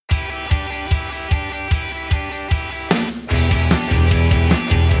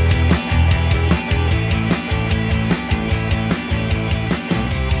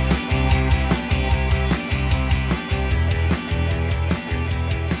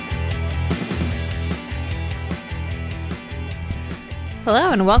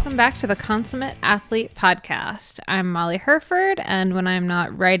Hello and welcome back to the Consummate Athlete Podcast. I'm Molly Herford, and when I'm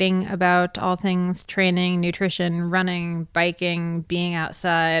not writing about all things training, nutrition, running, biking, being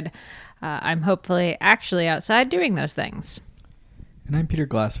outside, I'm hopefully actually outside doing those things. And I'm Peter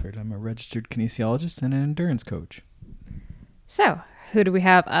Glassford. I'm a registered kinesiologist and an endurance coach. So, who do we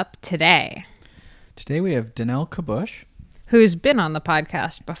have up today? Today we have Danelle Kabush, who's been on the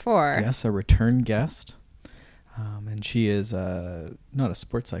podcast before. Yes, a return guest. And she is not a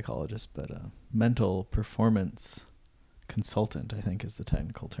sports psychologist, but a mental performance consultant, I think is the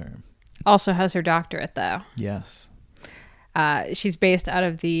technical term. Also has her doctorate, though. Yes. She's based out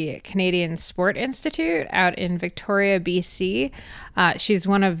of the Canadian Sport Institute out in Victoria, BC. She's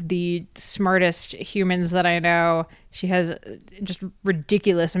one of the smartest humans that I know. She has just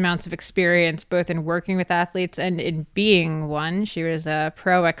ridiculous amounts of experience, both in working with athletes and in being one. She was a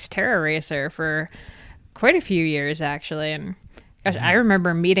pro Xterra racer for quite a few years, actually. And gosh, I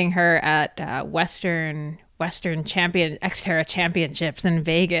remember meeting her at Western Xterra Championships in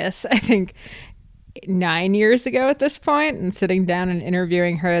Vegas, I think 9 years ago at this point, and sitting down and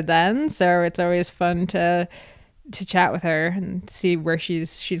interviewing her then. So it's always fun to chat with her and see where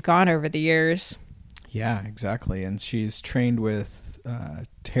she's gone over the years. Yeah, exactly. And she's trained with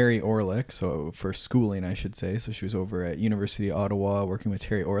Terry Orlick, so for schooling, I should say. So she was over at University of Ottawa working with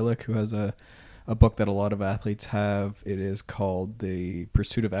Terry Orlick, who has a book that a lot of athletes have. It is called The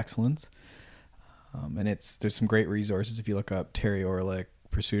Pursuit of Excellence. And there's some great resources if you look up Terry Orlick,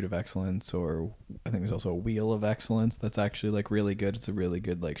 Pursuit of Excellence, or I think there's also a Wheel of Excellence that's actually like really good. It's a really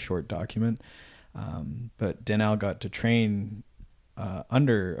good like short document. But Danelle got to train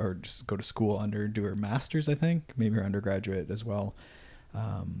under, or just go to school under, do her master's, I think, maybe her undergraduate as well,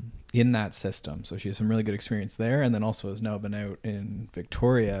 in that system. So she has some really good experience there, and then also has now been out in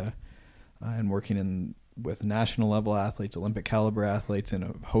Victoria and working with national level athletes, Olympic caliber athletes in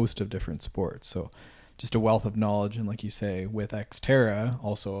a host of different sports. So just a wealth of knowledge. And like you say, with Xterra,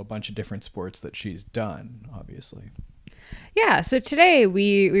 also a bunch of different sports that she's done, obviously. Yeah, so today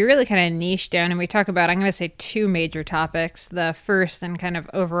we really kind of niche down and we talk about, I'm going to say, two major topics. The first and kind of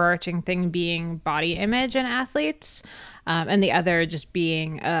overarching thing being body image in athletes, and the other just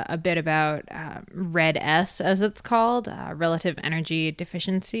being a bit about RED-S, as it's called, relative energy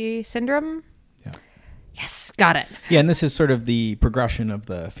deficiency syndrome. Yeah. Yes, got it. Yeah, and this is sort of the progression of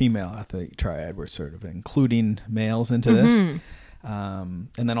the female athlete triad. We're sort of including males into this. And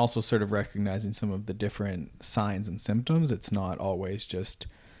then also sort of recognizing some of the different signs and symptoms. It's not always just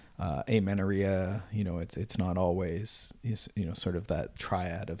amenorrhea, it's not always, sort of that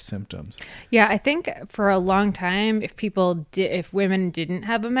triad of symptoms. Yeah, I think for a long time, if women didn't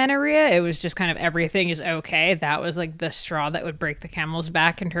have amenorrhea, it was just kind of everything is okay. That was like the straw that would break the camel's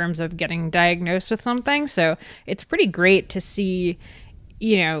back in terms of getting diagnosed with something. So it's pretty great to see,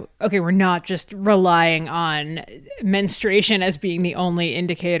 okay, we're not just relying on menstruation as being the only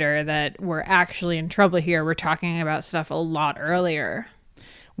indicator that we're actually in trouble here. We're talking about stuff a lot earlier.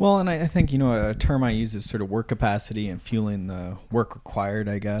 Well, and I think, a term I use is sort of work capacity and fueling the work required,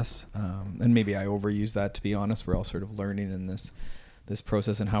 I guess. And maybe I overuse that, to be honest. We're all sort of learning in this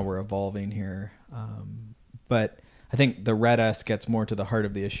process and how we're evolving here. But I think the RED-S gets more to the heart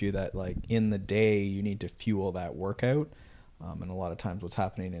of the issue that, like, in the day, you need to fuel that workout. And a lot of times what's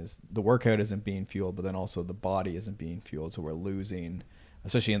happening is the workout isn't being fueled, but then also the body isn't being fueled. So we're losing,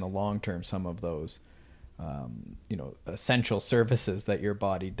 especially in the long term, some of those essential services that your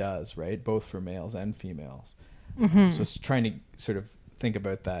body does, right? Both for males and females. So it's trying to sort of think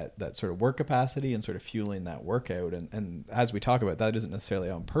about that sort of work capacity and sort of fueling that workout. And as we talk about, that isn't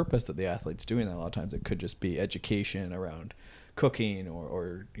necessarily on purpose that the athlete's doing that. A lot of times it could just be education around cooking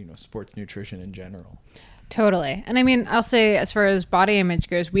or sports nutrition in general. Totally. And I mean, I'll say as far as body image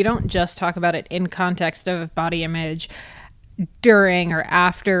goes, we don't just talk about it in context of body image during or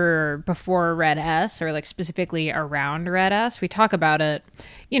after or before RED-S, or like specifically around RED-S. We talk about it,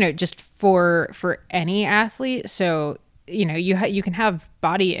 just for any athlete. So, you can have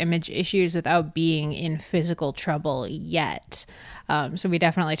body image issues without being in physical trouble yet. So we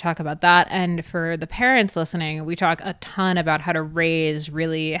definitely talk about that. And for the parents listening, we talk a ton about how to raise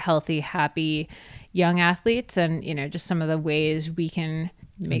really healthy, happy young athletes, and just some of the ways we can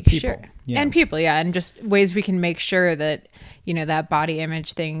make sure and just ways we can make sure that that body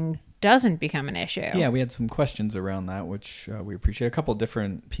image thing doesn't become an issue. Yeah, we had some questions around that, which we appreciate. A couple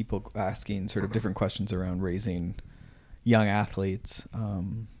different people asking sort of different questions around raising young athletes,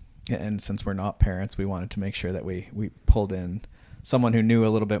 and since we're not parents, we wanted to make sure that we pulled in someone who knew a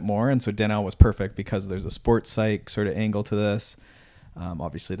little bit more. And so Danelle was perfect because there's a sports psych sort of angle to this.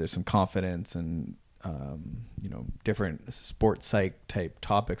 Obviously there's some confidence and different sports psych type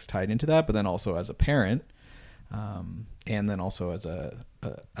topics tied into that, but then also as a parent, and then also as a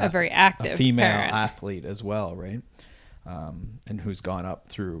very active female parent. athlete as well, right? And who's growing up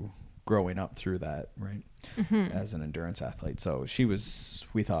through that, right? As an endurance athlete. So she was,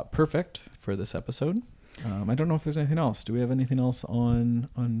 we thought, perfect for this episode. I don't know if there's anything else. Do we have anything else on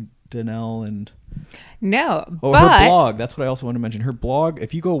Danelle and... No, her blog. That's what I also want to mention. Her blog,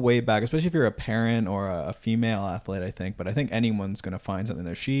 if you go way back, especially if you're a parent or a female athlete, I think anyone's going to find something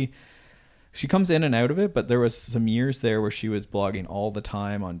there. She comes in and out of it, but there was some years there where she was blogging all the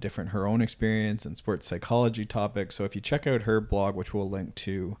time on her own experience and sports psychology topics. So if you check out her blog, which we'll link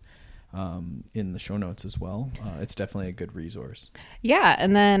to in the show notes as well, it's definitely a good resource. Yeah.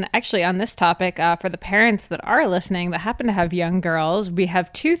 And then actually on this topic, for the parents that are listening that happen to have young girls, we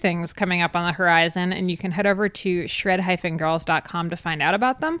have 2 things coming up on the horizon, and you can head over to shred-girls.com to find out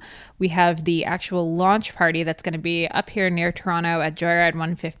about them. We have the actual launch party that's going to be up here near Toronto at Joyride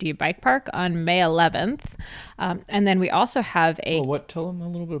 150 Bike Park on May 11th. And then we also have tell them a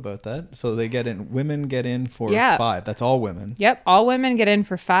little bit about that. So women get in for $5. That's all women. Yep. All women get in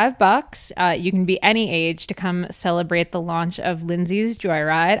for $5. You can be any age to come celebrate the launch of Lindsay's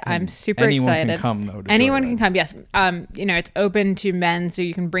Joyride. I'm super excited. Anyone can come, though. Anyone can come, yes. It's open to men, so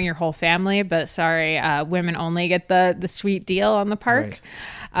you can bring your whole family, but sorry, women only get the sweet deal on the park.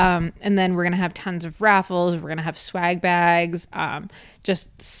 Right. And then we're going to have tons of raffles. We're going to have swag bags,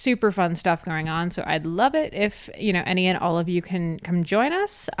 just super fun stuff going on. So I'd love it if, any and all of you can come join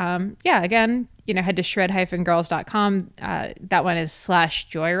us. Again, head to shred-girls.com. That one is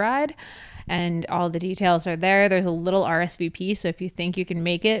 /joyride. And all the details are there. There's a little RSVP. So if you think you can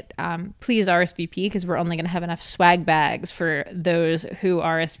make it, please RSVP, because we're only going to have enough swag bags for those who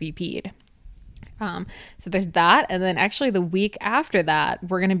RSVP'd. So there's that. And then actually the week after that,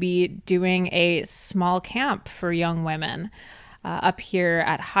 we're going to be doing a small camp for young women up here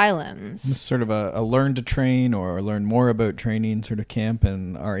at Highlands. This is sort of a learn to train or learn more about training sort of camp.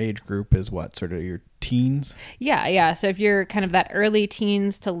 And our age group is what, sort of your teens? Yeah. So if you're kind of that early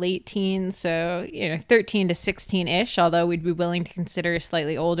teens to late teens, so 13 to 16-ish, although we'd be willing to consider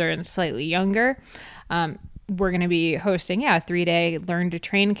slightly older and slightly younger. We're going to be hosting, a 3-day learn to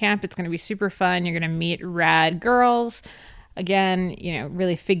train camp. It's going to be super fun. You're going to meet rad girls. Again,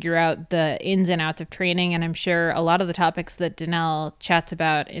 really figure out the ins and outs of training. And I'm sure a lot of the topics that Danelle chats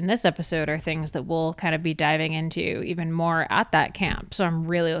about in this episode are things that we'll kind of be diving into even more at that camp. So I'm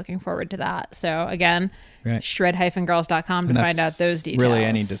really looking forward to that. So again, shred-girls.com to find out those details. Really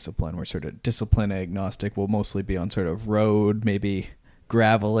any discipline. We're sort of discipline agnostic. We'll mostly be on sort of road, maybe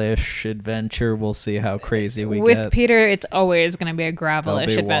gravel-ish adventure. We'll see how crazy we get. With Peter, it's always going to be a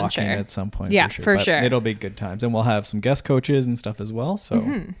gravel-ish adventure. Walking at some point. Yeah, for sure. It'll be good times. And we'll have some guest coaches and stuff as well. So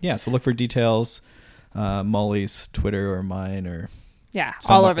so look for details. Molly's Twitter or mine or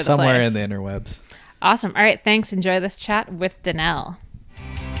all over the somewhere place. in the interwebs. Awesome. All right. Thanks. Enjoy this chat with Danelle.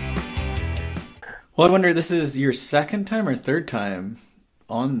 Well, I wonder, this is your second time or third time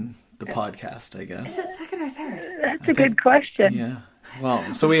on the podcast, I guess. Is it second or third? That's a good question. Yeah.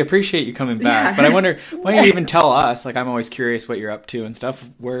 Well, so we appreciate you coming back, but I wonder, why don't you even tell us, I'm always curious what you're up to and stuff.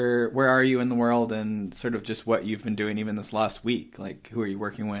 Where are you in the world, and sort of just what you've been doing even this last week? Who are you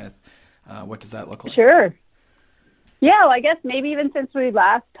working with? What does that look like? Sure. Yeah, well, I guess maybe even since we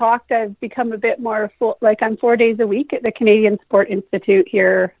last talked, I've become a bit more full, I'm 4 days a week at the Canadian Sport Institute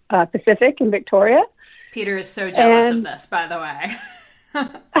here, Pacific in Victoria. Peter is so jealous of this, by the way.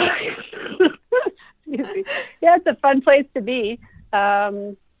 Yeah, it's a fun place to be.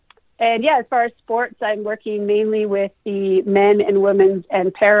 And as far as sports, I'm working mainly with the men and women's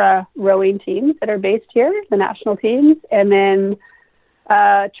and para rowing teams that are based here, the national teams. And then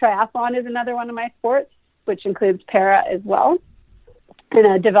triathlon is another one of my sports, which includes para as well. And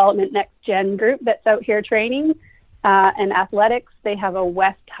a development next gen group that's out here training. And athletics, they have a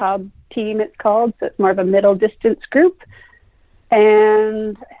West Hub team, it's called. So it's more of a middle distance group.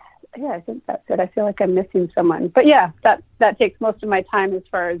 And I think that's it. I feel like I'm missing someone. But that takes most of my time as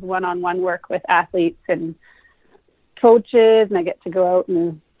far as one-on-one work with athletes and coaches, and I get to go out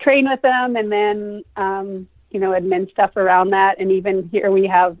and train with them, and then, admin stuff around that. And even here we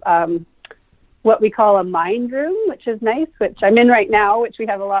have what we call a mind room, which is nice, which I'm in right now, which we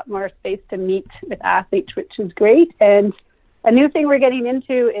have a lot more space to meet with athletes, which is great. And a new thing we're getting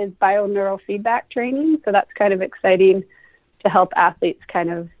into is bioneurofeedback training. So that's kind of exciting to help athletes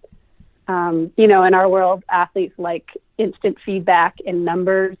kind of, in our world, athletes like instant feedback and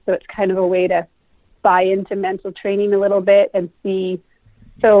numbers. So it's kind of a way to buy into mental training a little bit and see.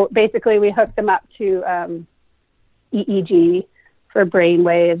 So basically we hook them up to EEG for brain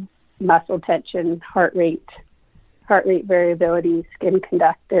waves muscle tension, heart rate variability, skin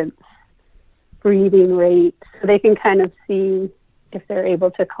conductance, breathing rate. So they can kind of see if they're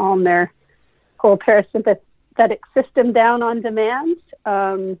able to calm their whole parasympathetic system down on demand.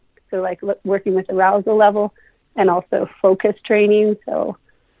 So like working with arousal level and also focus training. So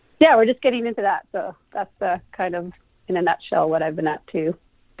yeah, we're just getting into that. So that's kind of in a nutshell what I've been up to.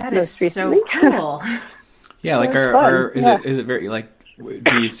 That is so cool. Yeah, like is it very like,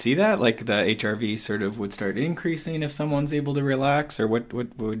 do you see that like the HRV sort of would start increasing if someone's able to relax, or what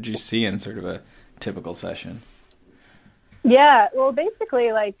would you see in sort of a typical session? Yeah, well,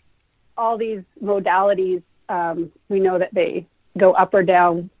 basically, like all these modalities, we know that they go up or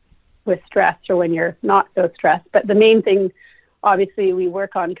down with stress or when you're not so stressed. But the main thing, obviously, we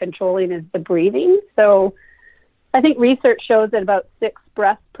work on controlling is the breathing. So I think research shows that about 6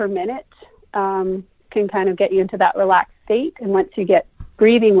 breaths per minute can kind of get you into that relaxed state. And once you get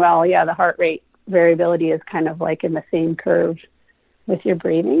breathing well, yeah, the heart rate variability is kind of like in the same curve with your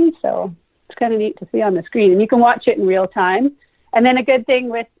breathing. So it's kind of neat to see on the screen. And you can watch it in real time. And then a good thing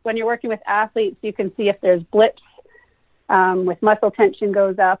when you're working with athletes, you can see if there's blips with muscle tension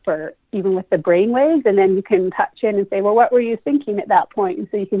goes up or even with the brain waves. And then you can touch in and say, well, what were you thinking at that point? And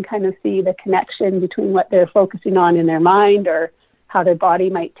so you can kind of see the connection between what they're focusing on in their mind or how their body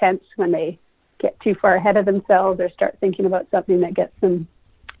might tense when they get too far ahead of themselves or start thinking about something that gets them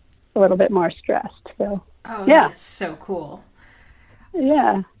a little bit more stressed. So, that is so cool.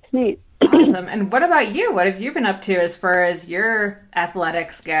 Yeah, it's neat. Awesome. And what about you? What have you been up to as far as your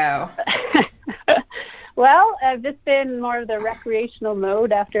athletics go? Well, I've just been more of the recreational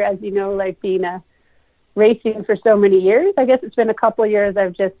mode after, as you know, like being racing for so many years. I guess it's been a couple of years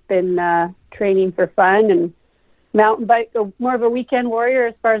I've just been training for fun and mountain bike, more of a weekend warrior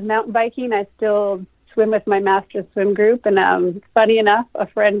as far as mountain biking. I still swim with my master's swim group, and funny enough, a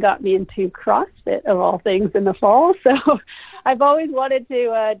friend got me into CrossFit of all things in the fall. So I've always wanted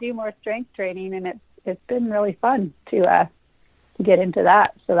to do more strength training, and it's been really fun to get into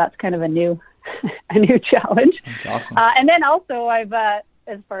that. So that's kind of a new challenge. That's awesome. And then also I've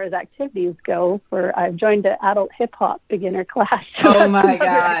as far as activities go, I've joined an adult hip hop beginner class. Oh my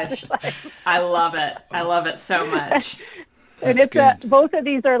gosh. I love it. I love it so much. And it's both of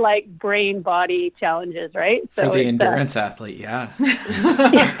these are like brain body challenges, right? So for the endurance athlete, yeah.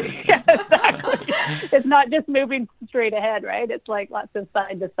 Yeah, exactly. It's not just moving straight ahead, right? It's like lots of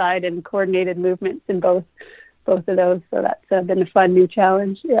side to side and coordinated movements in both of those. So that's been a fun new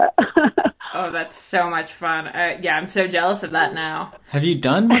challenge. Yeah. Oh, that's so much fun. Yeah, I'm so jealous of that now. Have you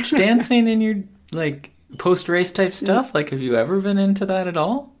done much dancing in your like post-race type stuff? Like, have you ever been into that at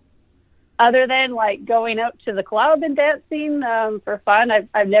all? Other than like going out to the club and dancing for fun,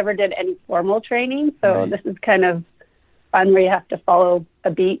 I've never did any formal training. So Right. This is kind of fun where you have to follow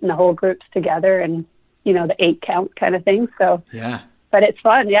a beat and the whole group's together and, the 8 count kind of thing. So, Yeah. But it's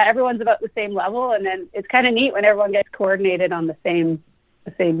fun. Yeah, everyone's about the same level. And then it's kind of neat when everyone gets coordinated on the same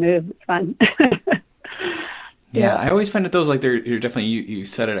move. It's fun. Yeah, I always find that those like you're definitely you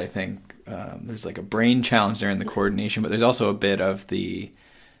said it. I think there's like a brain challenge there in the coordination, but there's also a bit of the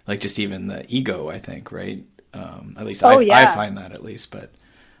like just even the ego. I think right. At least I find that at least, but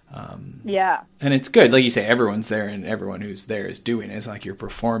yeah. And it's good, like you say, everyone's there, and everyone who's there is doing it. It's like you're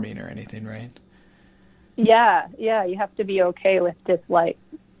performing or anything, right? Yeah. You have to be okay with just like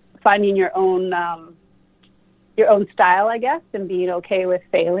finding your own style, I guess, and being okay with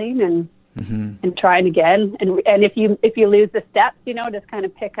failing and and trying again. And if you lose the steps, just kind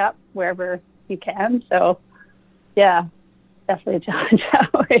of pick up wherever you can. So, yeah, definitely a challenge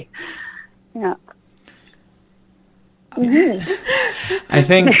that way. Yeah. I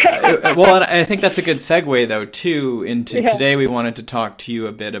think I think that's a good segue though too into today. We wanted to talk to you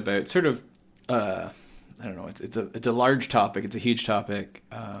a bit about sort of I don't know, it's a large topic, it's a huge topic,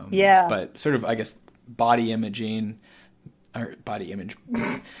 but sort of I guess body image Not quite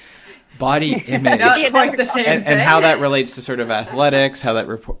the same thing. And how that relates to sort of athletics, how that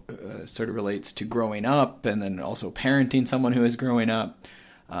sort of relates to growing up, and then also parenting someone who is growing up.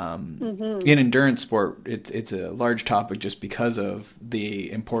 In endurance sport, it's a large topic just because of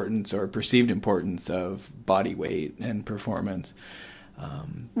the importance or perceived importance of body weight and performance.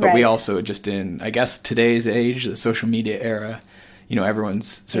 But we also just in, I guess, today's age, the social media era,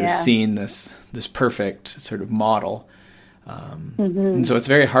 everyone's sort of seeing this perfect sort of model. And so it's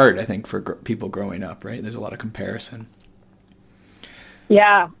very hard, I think, for people growing up, right? There's a lot of comparison.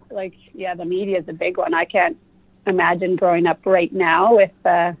 Yeah, the media is a big one. I can't imagine growing up right now with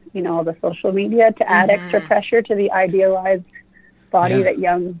all the social media to add extra pressure to the idealized body that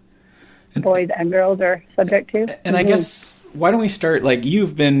young boys and girls are subject to. And I guess, why don't we start, like,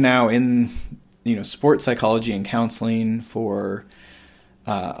 you've been now in, sports psychology and counseling for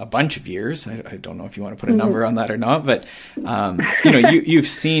a bunch of years. I don't know if you want to put a number on that or not, but, you've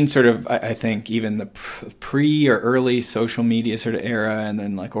seen sort of, I think, even the pre or early social media sort of era, and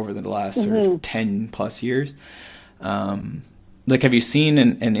then like over the last sort of 10 plus years. Like, have you seen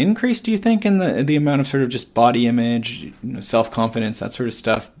an increase, do you think, in the amount of sort of just body image, self-confidence, that sort of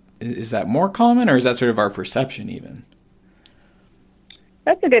stuff? Is that more common, or is that sort of our perception even?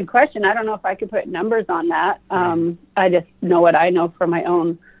 That's a good question. I don't know if I could put numbers on that. I just know what I know from my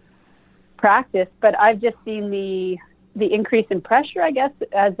own practice, but I've just seen the increase in pressure, I guess,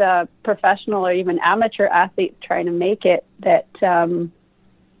 as a professional or even amateur athlete trying to make it, that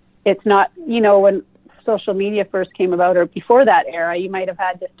it's not, when social media first came about, or before that era, you might have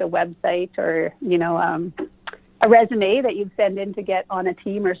had just a website or, a resume that you'd send in to get on a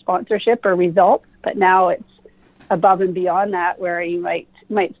team or sponsorship or results. But now it's above and beyond that, where you might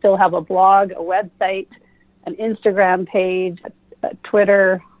still have a blog, a website, an Instagram page, a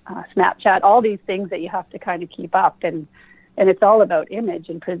Twitter, Snapchat, all these things that you have to kind of keep up. And it's all about image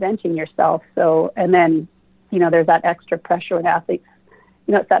and presenting yourself. So, and then, there's that extra pressure with athletes.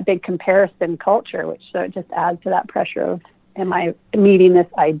 It's that big comparison culture, which just adds to that pressure of, am I meeting this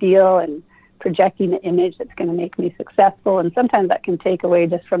ideal and projecting the image that's going to make me successful? And sometimes that can take away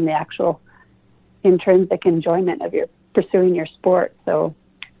just from the actual intrinsic enjoyment of your pursuing your sport. So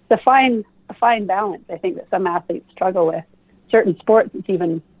it's a fine balance, I think, that some athletes struggle with. Certain sports, it's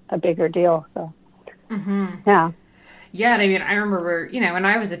even a bigger deal. So, yeah. Yeah, and I mean, I remember, when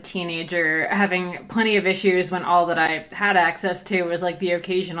I was a teenager, having plenty of issues when all that I had access to was like the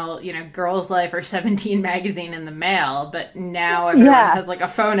occasional, Girls Life or 17 magazine in the mail. But now everyone has like a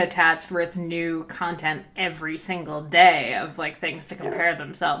phone attached where it's new content every single day of like things to compare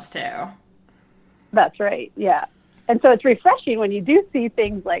themselves to. That's right. Yeah. And so it's refreshing when you do see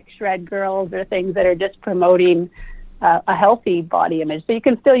things like Shred Girls or things that are just promoting a healthy body image. So you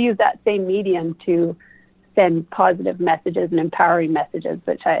can still use that same medium to send positive messages and empowering messages,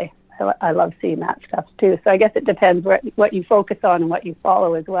 which I love seeing that stuff too. So I guess it depends what you focus on and what you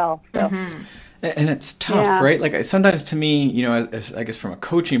follow as well. So. And it's tough, right? Like, sometimes to me, as I guess from a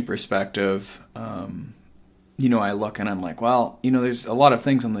coaching perspective, I look and I'm like, well, there's a lot of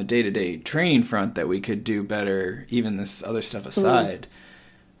things on the day-to-day training front that we could do better, even this other stuff aside,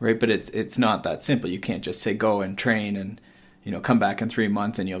 right? But it's not that simple. You can't just say go and train and come back in 3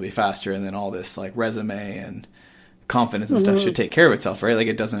 months and you'll be faster, and then all this like resume and confidence and stuff should take care of itself, right? Like,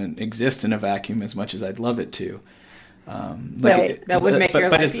 it doesn't exist in a vacuum as much as I'd love it to. Right. That would make your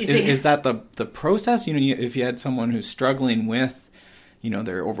life easy. Is that the process? If you had someone who's struggling with,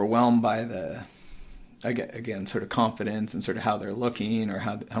 they're overwhelmed by the, again, sort of confidence and sort of how they're looking or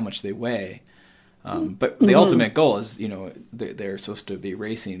how much they weigh. But the ultimate goal is, they're supposed to be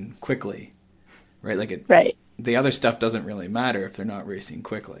racing quickly, right? Like right. The other stuff doesn't really matter if they're not racing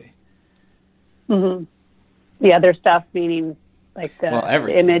quickly. The other stuff, meaning like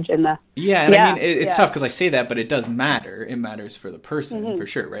the image and the... Yeah, and I mean, it's tough because I say that, but it does matter. It matters for the person, for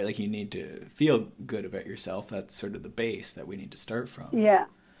sure, right? Like, you need to feel good about yourself. That's sort of the base that we need to start from. Yeah.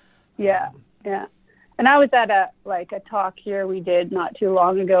 And I was at a talk here we did not too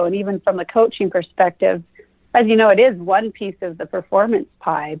long ago, and even from the coaching perspective, as you know, it is one piece of the performance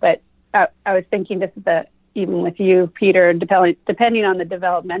pie, but I was thinking this is even with you, Peter, depending on the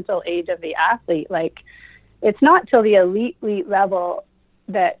developmental age of the athlete, like, it's not till the elite level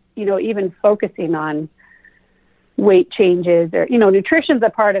that, even focusing on weight changes or, nutrition's a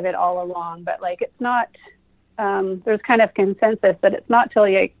part of it all along, but like, it's not, there's kind of consensus that it's not till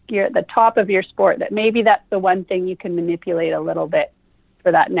you're at the top of your sport that maybe that's the one thing you can manipulate a little bit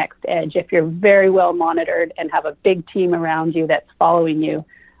for that next edge. If you're very well monitored and have a big team around you that's following you,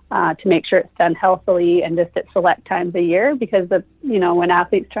 to make sure it's done healthily and just at select times a year, because when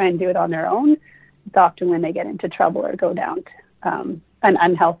athletes try and do it on their own, it's often when they get into trouble or go down an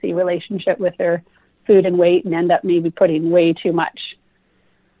unhealthy relationship with their food and weight and end up maybe putting way too much,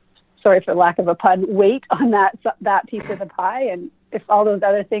 sorry for lack of a pun, weight on that piece of the pie. And if all those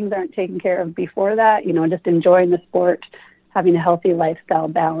other things aren't taken care of before that, just enjoying the sport, having a healthy lifestyle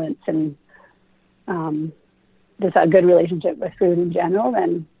balance, and just a good relationship with food in general,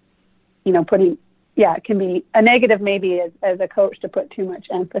 then it can be a negative maybe as a coach to put too much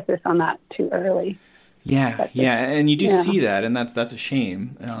emphasis on that too early. And you do see that, and that's a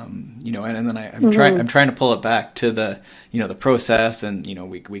shame. And then I'm trying to pull it back to the the process, and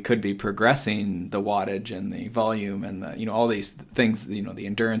we could be progressing the wattage and the volume and the all these things, the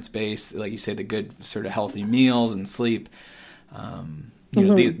endurance base, like you say, the good sort of healthy meals and sleep. you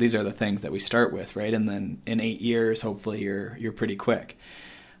know, these are the things that we start with, right? And then in 8 years, hopefully you're pretty quick.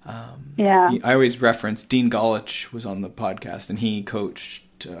 I always reference Dean Golich was on the podcast, and he coached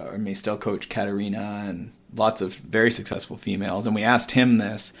or may still coach Katerina and lots of very successful females. And we asked him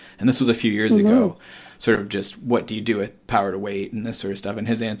this, and this was a few years ago, sort of just what do you do with power to weight and this sort of stuff. And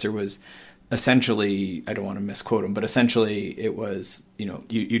his answer was essentially, I don't want to misquote him, but essentially it was, you know,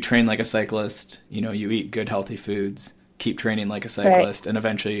 you train like a cyclist, you know, you eat good, healthy foods, keep training like a cyclist, and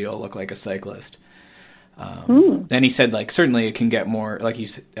eventually you'll look like a cyclist. And he said, like, certainly it can get more, like you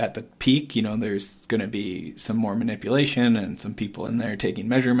said, at the peak, you know, there's going to be some more manipulation and some people in there taking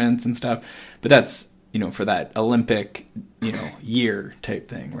measurements and stuff. But that's, you know, for that Olympic, you know, year type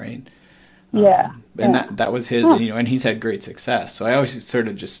thing, right? And that was his, you know, and he's had great success. So I always sort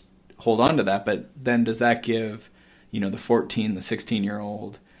of just hold on to that. But then does that give, you know, the 14, the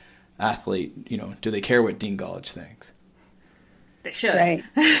 16-year-old athlete, you know, do they care what Dean Golich thinks? They should. Right.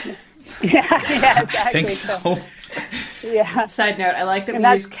 Exactly. I think so. Yeah. Side note, I like that we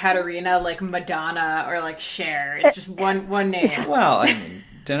use Katerina like Madonna or like Cher. It's just one name. Well, I mean,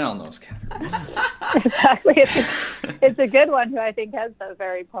 Danelle knows Katerina. Exactly. It's a good one who I think has a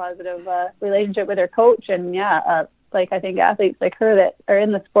very positive relationship with her coach. And like I think athletes like her that are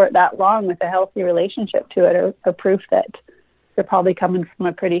in the sport that long with a healthy relationship to it are proof that they're probably coming from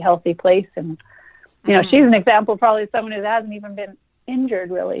a pretty healthy place. And, you know, she's an example probably of someone who hasn't even been injured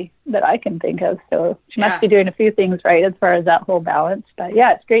really that I can think of. So she must be doing a few things right as far as that whole balance. But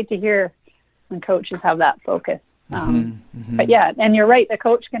yeah, it's great to hear when coaches have that focus. But yeah, and you're right, the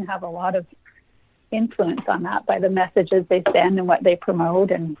coach can have a lot of influence on that by the messages they send and what they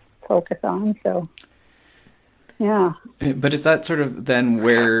promote and focus on. So yeah. But is that sort of then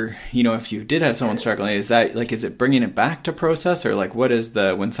where, you know, if you did have someone struggling, is that like, is it bringing it back to process, or like what is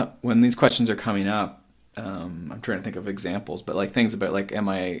the, when these questions are coming up, I'm trying to think of examples, but like things about like, am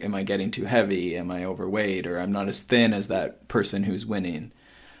I getting too heavy? Am I overweight? Or I'm not as thin as that person who's winning.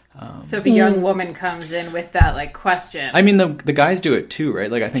 So if a young woman comes in with that like question, I mean, the guys do it too, right?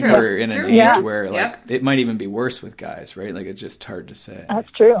 Like I think we're in an age where like it might even be worse with guys, right? Like it's just hard to say.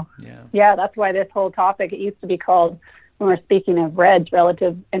 That's true. Yeah. That's why this whole topic, it used to be called, when we're speaking of REDS,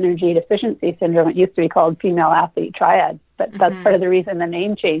 relative energy deficiency syndrome, it used to be called female athlete triad. But that's part of the reason the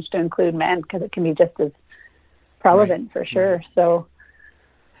name changed to include men, because it can be just as relevant for sure. Right. So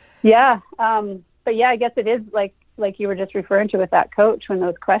but yeah, I guess it is like you were just referring to with that coach, when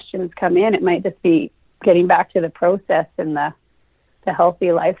those questions come in, it might just be getting back to the process and the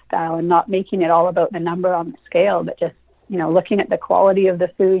healthy lifestyle, and not making it all about the number on the scale, but just, you know, looking at the quality of the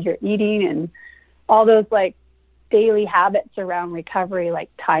food you're eating and all those like daily habits around recovery, like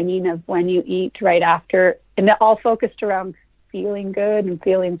timing of when you eat right after, and they're all focused around feeling good and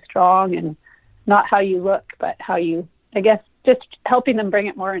feeling strong, and not how you look, but how you, I guess, just helping them bring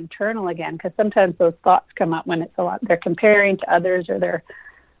it more internal again, because sometimes those thoughts come up when it's a lot, they're comparing to others, or they're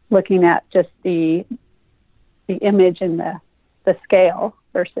looking at just the image and the scale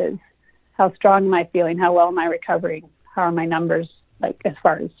versus how strong am I feeling, how well am I recovering, how are my numbers, like as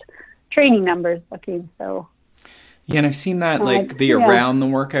far as training numbers looking. So yeah, and I've seen that like the around the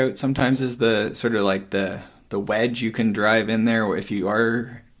workout sometimes is the sort of like the wedge you can drive in there if you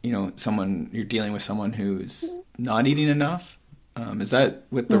are, you know, you're dealing with someone who's not eating enough. Is that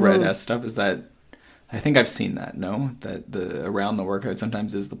with the Red S stuff? Is that, I think I've seen that, no? That the around the workout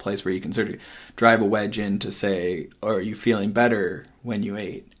sometimes is the place where you can sort of drive a wedge in to say, are you feeling better when you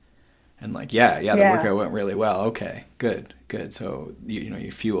ate? And like, the workout went really well. Okay, good. So, you know,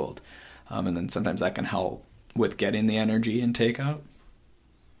 you fueled. And then sometimes that can help with getting the energy intake out.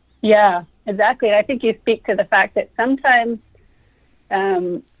 Yeah, exactly. I think you speak to the fact that sometimes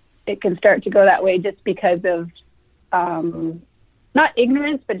it can start to go that way just because of not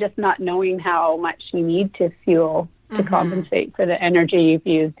ignorance, but just not knowing how much you need to fuel to compensate for the energy you've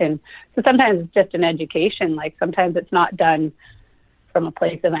used. And so sometimes it's just an education. Like sometimes it's not done from a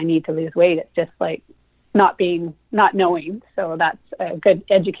place of I need to lose weight. It's just like not knowing. So that's a good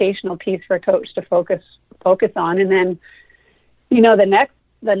educational piece for a coach to focus on. And then, you know, the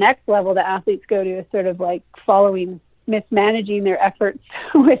next level that athletes go to is sort of like mismanaging their efforts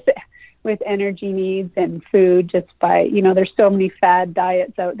with energy needs and food, just by, you know, there's so many fad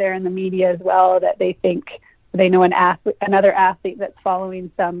diets out there in the media as well that they think they know another athlete that's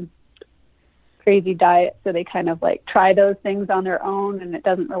following some crazy diet, so they kind of like try those things on their own and it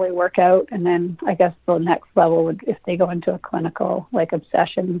doesn't really work out. And then I guess the next level would, if they go into a clinical like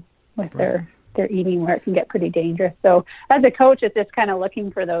obsession with their eating, where it can get pretty dangerous. So as a coach, it's just kind of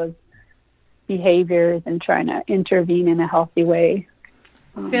looking for those behaviors and trying to intervene in a healthy way.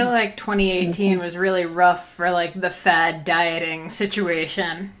 I feel like 2018 was really rough for like the fad dieting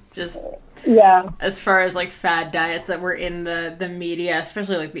situation. Just as far as like fad diets that were in the media,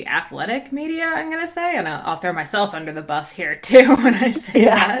 especially like the athletic media, I'm gonna say, and I'll throw myself under the bus here too when I say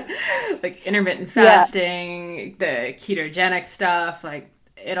that. Like intermittent fasting, the ketogenic stuff, like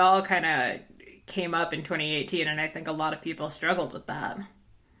it all kind of came up in 2018, and I think a lot of people struggled with that.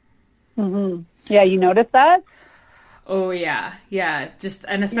 Yeah, you noticed that? Oh yeah, just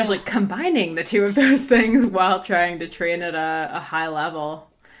and especially combining the two of those things while trying to train at a high level.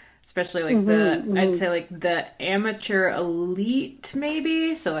 Especially like I'd say like the amateur elite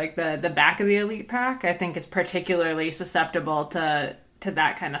maybe. So like the back of the elite pack, I think is particularly susceptible to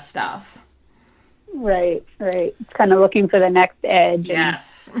that kind of stuff. Right. It's kind of looking for the next edge.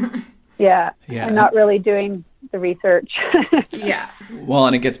 Yes. And not really doing the research. Well,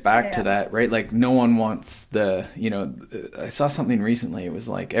 and it gets back to that, right? Like no one wants I saw something recently. It was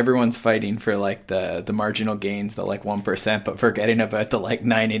like everyone's fighting for like the marginal gains, the like 1%, but forgetting about the like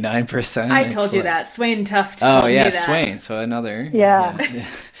 99%. I told you that. Swain Tuft told me that. Swain. So another. And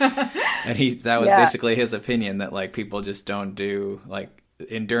that was basically his opinion that like people just don't do like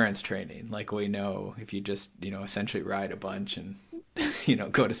endurance training. Like we know if you just, essentially ride a bunch and,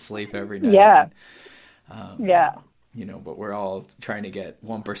 go to sleep every night. But we're all trying to get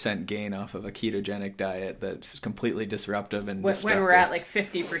 1% gain off of a ketogenic diet that's completely disruptive and when we're at like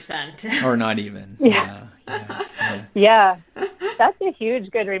 50%. Or not even. That's a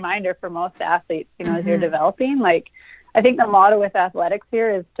huge good reminder for most athletes, as you're developing. Like, I think the motto with athletics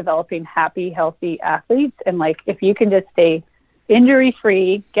here is developing happy, healthy athletes. And like, if you can just stay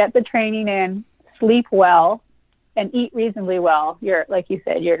injury-free, get the training in, sleep well, and eat reasonably well, you're, like you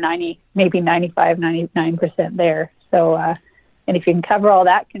said, you're 90, maybe 95, 99% there. So, and if you can cover all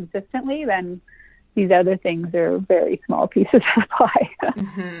that consistently, then these other things are very small pieces of the pie.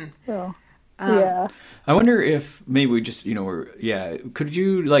 So, I wonder if maybe we just, could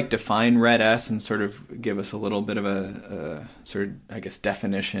you like define Red S and sort of give us a little bit of a sort of, I guess,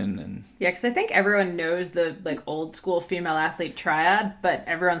 definition? And because I think everyone knows the like old school female athlete triad, but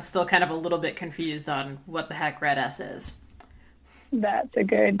everyone's still kind of a little bit confused on what the heck Red S is. That's a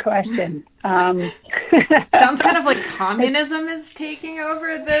good question. Sounds kind of like communism is taking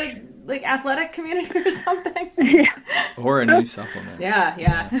over the like athletic community or something. Or a new supplement.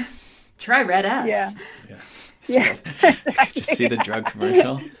 Yeah. Try Red S. Just see the drug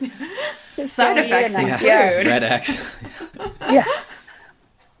commercial. Side effects include Red X.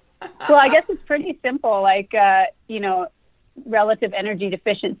 Well, I guess it's pretty simple. Like, relative energy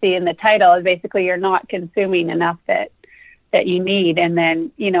deficiency in the title is basically you're not consuming enough that you need. And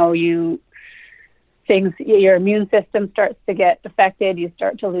then, your immune system starts to get affected. You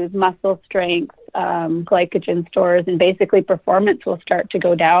start to lose muscle strength, glycogen stores, and basically performance will start to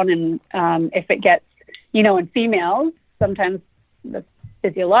go down. And if it gets, in females, sometimes the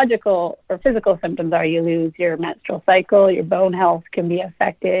physiological or physical symptoms are you lose your menstrual cycle, your bone health can be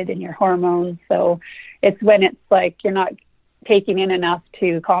affected, and your hormones. So it's when it's like you're not taking in enough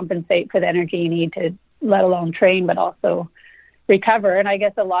to compensate for the energy you need to, let alone train, but also recover. And I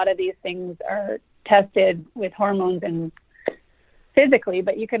guess a lot of these things are tested with hormones and physically,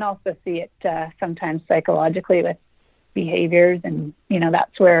 but you can also see it sometimes psychologically with behaviors. And,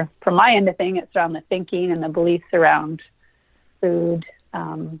 that's where, from my end of thing, it's around the thinking and the beliefs around food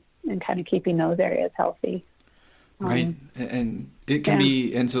and kind of keeping those areas healthy. Right. And it can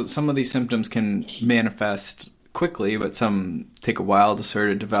be, and so some of these symptoms can manifest quickly, but some take a while to sort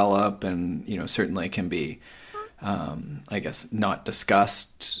of develop and, certainly can be I guess not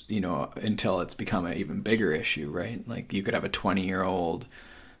discussed, until it's become an even bigger issue, right? Like you could have a 20-year-old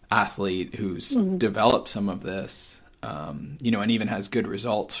athlete who's developed some of this, and even has good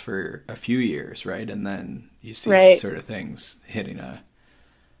results for a few years, right? And then you see sort of things hitting a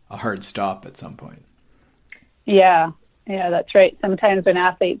hard stop at some point. Yeah, that's right. Sometimes when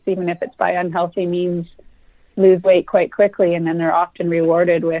athletes, even if it's by unhealthy means, lose weight quite quickly, and then they're often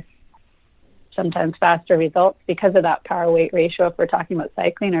rewarded with sometimes faster results because of that power weight ratio if we're talking about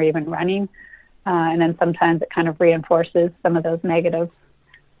cycling or even running. And then sometimes it kind of reinforces some of those negative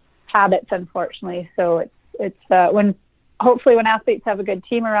habits, unfortunately. So it's when athletes have a good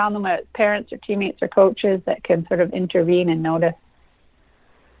team around them, whether it's parents or teammates or coaches that can sort of intervene and notice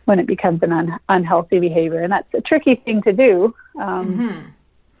when it becomes an unhealthy behavior. And that's a tricky thing to do.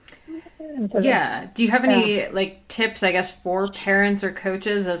 Do you have any tips, I guess, for parents or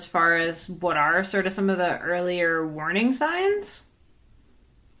coaches as far as what are sort of some of the earlier warning signs?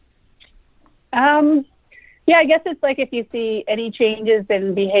 I guess it's like if you see any changes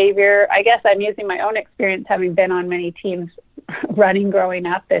in behavior, I guess I'm using my own experience having been on many teams running growing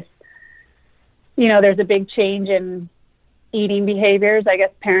up, if, you know, there's a big change in eating behaviors. I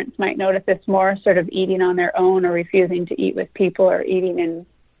guess parents might notice this more, sort of eating on their own or refusing to eat with people, or eating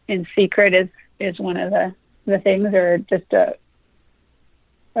in secret is one of the things, or just a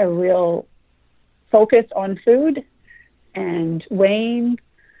real focus on food and weighing.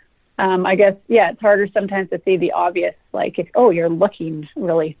 I guess, it's harder sometimes to see the obvious, like, if, oh, you're looking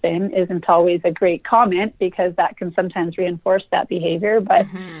really thin, isn't always a great comment, because that can sometimes reinforce that behavior. But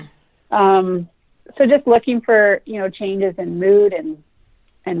so just looking for, you know, changes in mood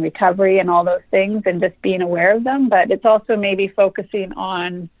and recovery and all those things, and just being aware of them. But it's also maybe focusing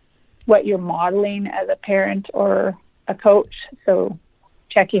on what you're modeling as a parent or a coach. So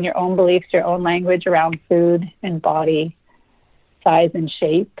checking your own beliefs, your own language around food and body size and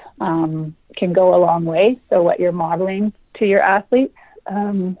shape can go a long way. So what you're modeling to your athletes.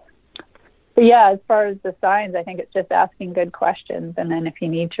 But yeah, as far as the signs, I think it's just asking good questions. And then if you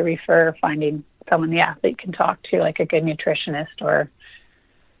need to refer, finding someone the athlete can talk to, like a good nutritionist or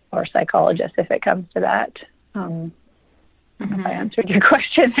psychologist, if it comes to that. I don't know if I answered your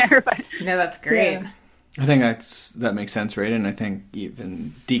question there, but no, that's great. Yeah. I think that makes sense, right? And I think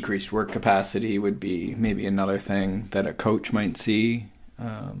even decreased work capacity would be maybe another thing that a coach might see.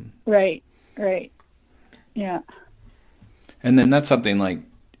 Right. Yeah. And then that's something like,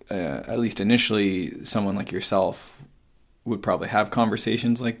 at least initially, someone like yourself would probably have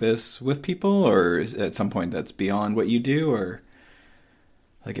conversations like this with people, or is at some point that's beyond what you do, or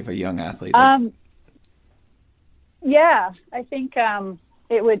like if a young athlete. Yeah, I think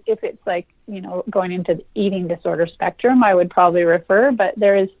it would, if it's like, you know, going into the eating disorder spectrum, I would probably refer, but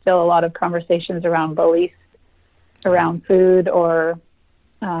there is still a lot of conversations around beliefs around food, or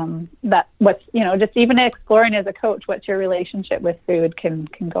that what's, you know, just even exploring as a coach, what's your relationship with food can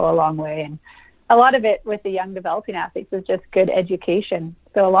go a long way. And a lot of it with the young developing athletes is just good education.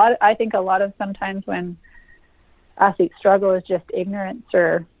 So I think a lot of sometimes when athletes struggle is just ignorance,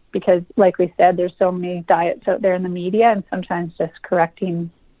 or because, like we said, there's so many diets out there in the media, and sometimes just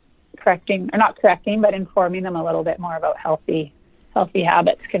but informing them a little bit more about healthy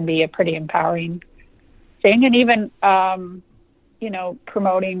habits can be a pretty empowering thing. And even, you know,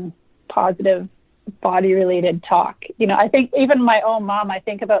 promoting positive body related talk. You know, I think even my own mom, I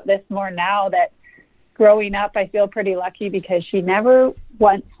think about this more now, that growing up, I feel pretty lucky because she never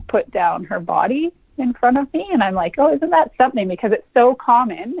once put down her body in front of me. And I'm like, oh, isn't that something? Because it's so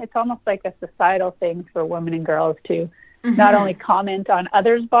common. It's almost like a societal thing for women and girls to not only comment on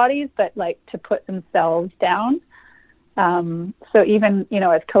others' bodies, but like to put themselves down. So even, you know,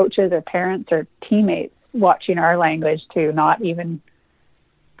 as coaches or parents or teammates, watching our language to not even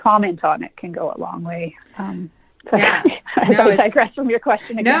comment on it can go a long way. Yeah. I digress from your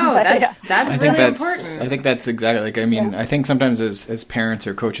question again. No, that's really important. I think that's exactly, like, I mean, I think sometimes as parents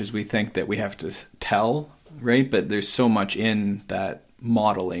or coaches, we think that we have to tell, right? But there's so much in that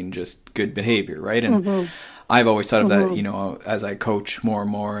modeling just good behavior, right? And I've always thought of that, you know, as I coach more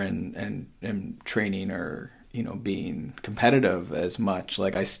and more and am training or, you know, being competitive as much,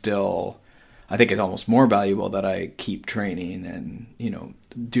 like I think it's almost more valuable that I keep training and, you know,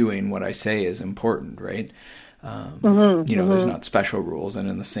 doing what I say is important, right? You know, there's not special rules. And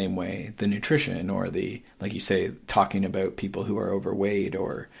in the same way, the nutrition or the, like you say, talking about people who are overweight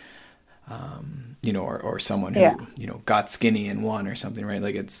or, you know, or someone who, you know, got skinny and won or something, right?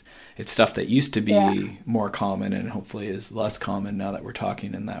 Like it's stuff that used to be more common and hopefully is less common now that we're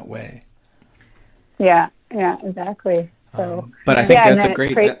talking in that way. Yeah, exactly. So, but I think that's a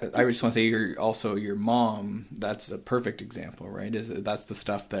great, I just want to say your mom, that's a perfect example, right? That's the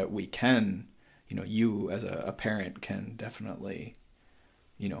stuff that we can, you know, you as a parent can definitely,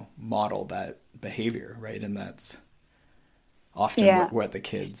 you know, model that behavior, right? And that's often what the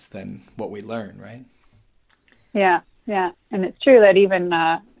kids, then what we learn, right? Yeah. And it's true that even,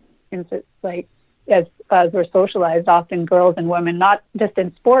 like, as we're socialized, often girls and women, not just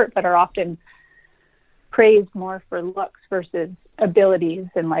in sport, but are often praised more for looks versus abilities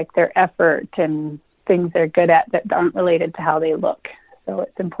and like their effort and things they're good at that aren't related to how they look. So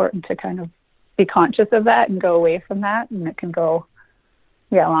it's important to kind of be conscious of that and go away from that. And it can go,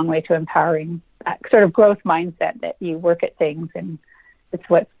 a long way to empowering that sort of growth mindset that you work at things and it's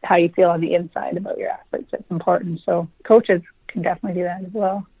how you feel on the inside about your athletes. It's important. So coaches can definitely do that as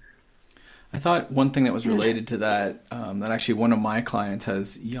well. I thought one thing that was related to that, that actually one of my clients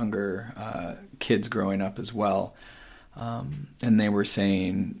has younger kids growing up as well. And they were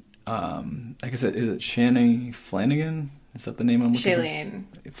saying, I guess, is it Shani Flanagan? Is that the name I'm looking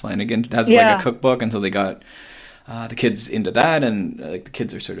for? Flanagan has like a cookbook. And so they got the kids into that, and like the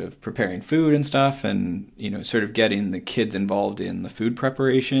kids are sort of preparing food and stuff, and sort of getting the kids involved in the food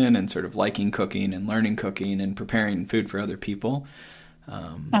preparation and sort of liking cooking and learning cooking and preparing food for other people.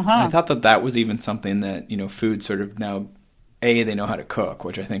 I thought that was even something that food sort of now, they know how to cook,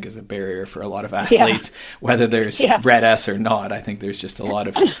 which I think is a barrier for a lot of athletes, whether there's Red S or not. I think there's just a lot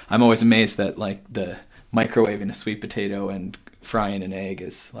of, I'm always amazed that like the microwaving a sweet potato and frying an egg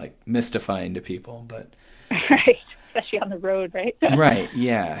is like mystifying to people, but right, especially on the road, right? Right,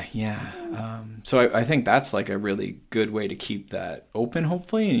 yeah. So I think that's like a really good way to keep that open,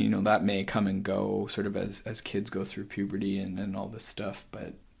 hopefully, and that may come and go sort of as kids go through puberty and all this stuff,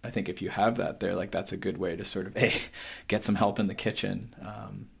 but I think if you have that there, like that's a good way to sort of get some help in the kitchen,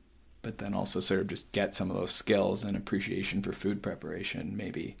 but then also sort of just get some of those skills and appreciation for food preparation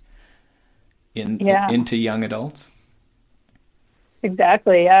maybe into young adults.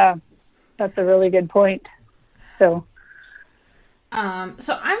 Exactly, yeah. That's a really good point. So I'm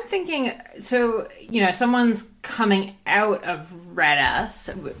thinking, someone's coming out of Red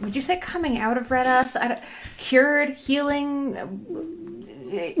S. Would you say coming out of Red S? Cured, healing,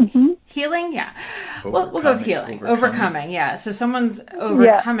 healing? Yeah. We'll go with healing. Overcoming, yeah. So someone's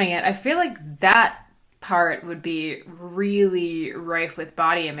overcoming it. I feel like that part would be really rife with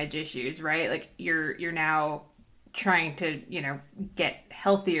body image issues, right? Like you're now trying to, get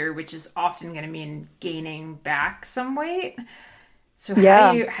healthier, which is often going to mean gaining back some weight. So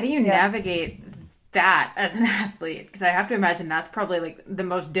how do you navigate that as an athlete? Because I have to imagine that's probably like the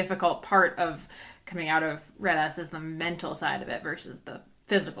most difficult part of coming out of Red S is the mental side of it versus the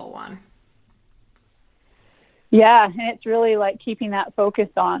physical one. Yeah, and it's really like keeping that focus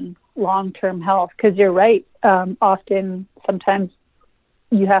on long-term health, because you're right. Sometimes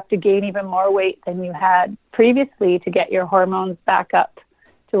you have to gain even more weight than you had previously to get your hormones back up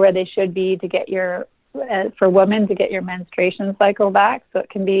to where they should be, to get for women to get your menstruation cycle back. So it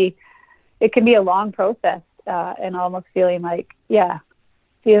can be a long process, and almost feeling like you're,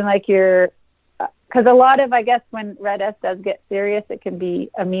 because a lot of, I guess, when Red S does get serious, it can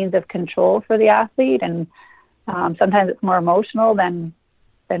be a means of control for the athlete, and sometimes it's more emotional than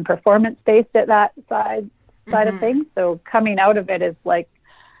performance-based at that side of things. So coming out of it is like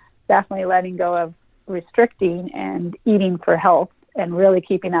definitely letting go of restricting and eating for health, and really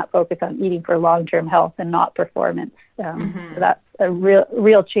keeping that focus on eating for long-term health and not performance. So that's a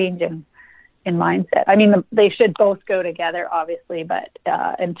real change in mindset. I mean, they should both go together, obviously, but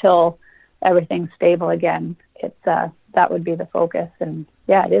until everything's stable again, it's that would be the focus. And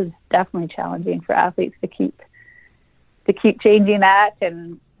yeah, it is definitely challenging for athletes to keep changing that.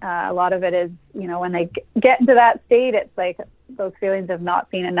 And a lot of it is, when they get into that state, it's like those feelings of not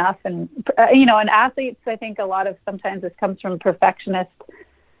being enough. And, and athletes, I think sometimes this comes from perfectionist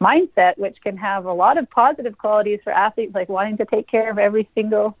mindset, which can have a lot of positive qualities for athletes, like wanting to take care of every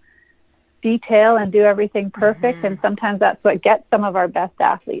single detail and do everything perfect. And sometimes that's what gets some of our best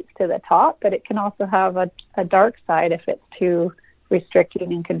athletes to the top, but it can also have a dark side if it's too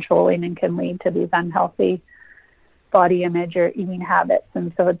restricting and controlling, and can lead to these unhealthy body image or eating habits.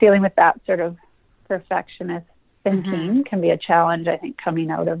 And so dealing with that sort of perfectionist thinking can be a challenge, I think, coming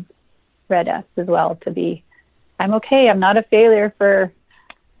out of Red S as well, to be, I'm okay, I'm not a failure for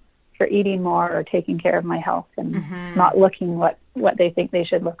eating more or taking care of my health, and not looking what they think they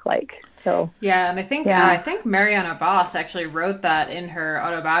should look like. So and I think Mariana Vos actually wrote that in her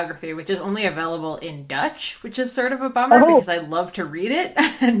autobiography, which is only available in Dutch, which is sort of a bummer because I love to read it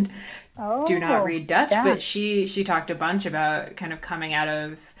and do not read Dutch. But she talked a bunch about kind of coming out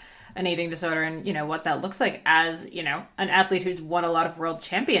of an eating disorder and what that looks like as an athlete who's won a lot of world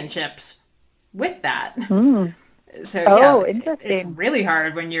championships with that. So interesting. It's really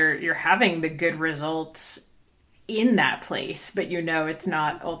hard when you're having the good results in that place, but it's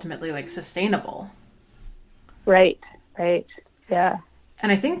not ultimately like sustainable. Right. Yeah.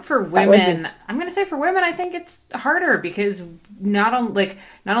 And I think for women, I think it's harder because not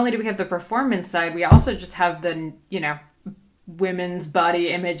only do we have the performance side, we also just have the, women's body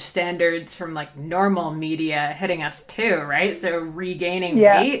image standards from like normal media hitting us too, right? So regaining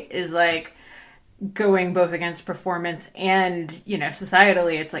weight is like going both against performance and,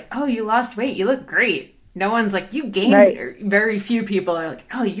 societally, it's like, oh, you lost weight, you look great. No one's like, you gained, or very few people are like,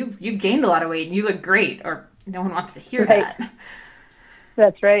 oh, you gained a lot of weight and you look great, or no one wants to hear that.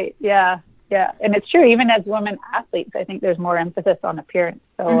 That's right. Yeah. And it's true, even as women athletes, I think there's more emphasis on appearance.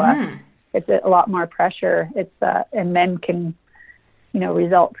 So it's a lot more pressure. It's and men can,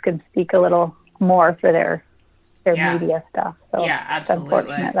 results can speak a little more for their media stuff. So absolutely. it's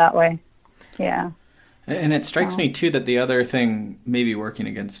unfortunate that way. Yeah. And it strikes me too that the other thing maybe working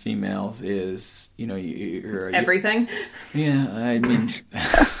against females is, you're everything. Yeah, I mean,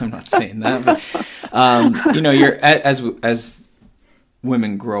 I'm not saying that, but you're as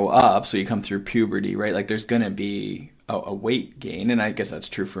women grow up, so you come through puberty, right? Like there's gonna be a weight gain, and I guess that's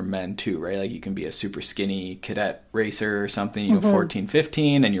true for men too, right? Like you can be a super skinny cadet racer or something, 14,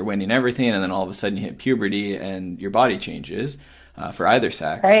 15, and you're winning everything, and then all of a sudden you hit puberty and your body changes. For either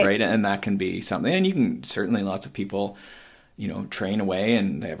sex, right? And that can be something. And you can certainly, lots of people, train away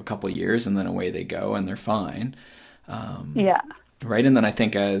and they have a couple of years and then away they go and they're fine. Right. And then I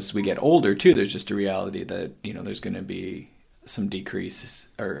think as we get older too, there's just a reality that, there's going to be some decreases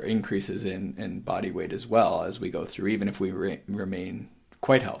or increases in body weight as well as we go through, even if we remain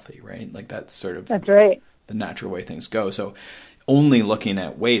quite healthy, right? Like that's right. The natural way things go. So only looking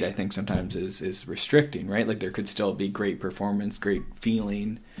at weight, I think sometimes is restricting, right? Like there could still be great performance, great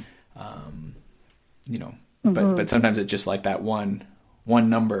feeling, but sometimes it's just like that one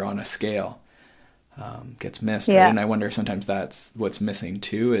number on a scale gets missed, right? And I wonder if sometimes that's what's missing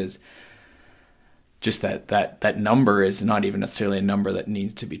too, is just that number is not even necessarily a number that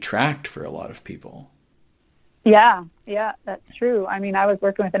needs to be tracked for a lot of people. Yeah, that's true. I mean, I was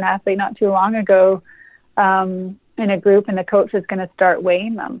working with an athlete not too long ago, in a group, and the coach was going to start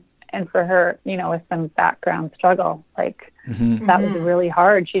weighing them. And for her, with some background struggle, like that was really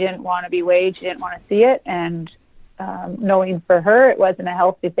hard. She didn't want to be weighed. She didn't want to see it. And knowing for her, it wasn't a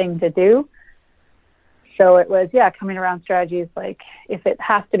healthy thing to do. So it was, coming around strategies, like if it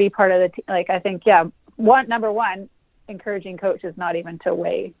has to be part of the, I think, number one, encouraging coaches not even to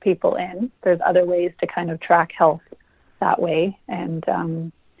weigh people in. There's other ways to kind of track health that way.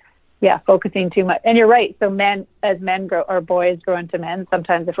 And, focusing too much. And you're right. So as men grow, or boys grow into men,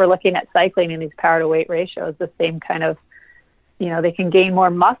 sometimes if we're looking at cycling in these power to weight ratios, the same kind of, they can gain more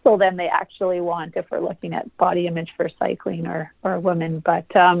muscle than they actually want if we're looking at body image for cycling or women. But,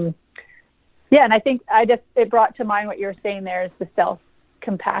 and I think it brought to mind what you're saying there is the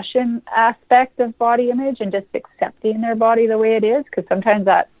self-compassion aspect of body image and just accepting their body the way it is. Because sometimes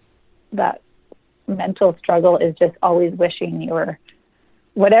that mental struggle is just always wishing you were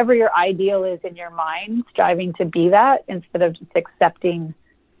whatever your ideal is in your mind, striving to be that instead of just accepting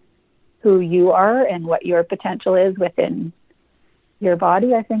who you are and what your potential is within your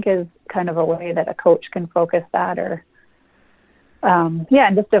body, I think is kind of a way that a coach can focus that and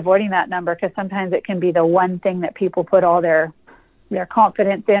just avoiding that number, because sometimes it can be the one thing that people put all their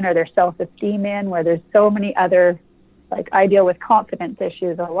confidence in or their self-esteem in, where there's so many other, like I deal with confidence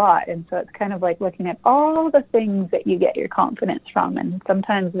issues a lot. And so it's kind of like looking at all the things that you get your confidence from. And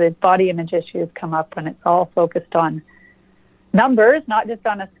sometimes the body image issues come up when it's all focused on numbers, not just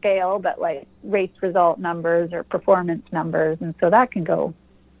on a scale, but like race result numbers or performance numbers. And so that can go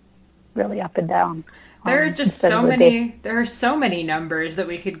really up and down. There are just so many numbers that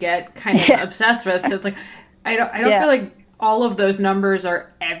we could get kind of obsessed with. So it's like, I don't feel like all of those numbers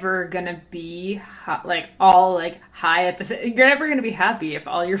are ever going to be high at the you're never going to be happy if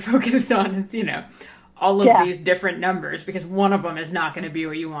all you're focused on is, all of these different numbers, because one of them is not going to be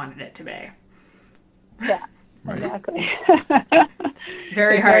what you wanted it to be. Yeah, right. Exactly.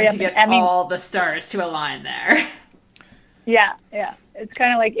 Very hard to get all the stars to align there. Yeah. It's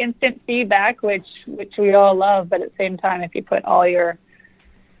kind of like instant feedback, which we all love, but at the same time, if you put all your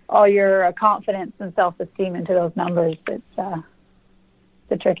confidence and self-esteem into those numbers, it's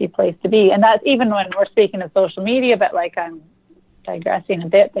a tricky place to be. And that's even when we're speaking of social media, but like I'm digressing a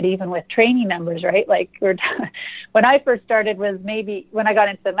bit, but even with training numbers, right? Like when I first started was maybe when I got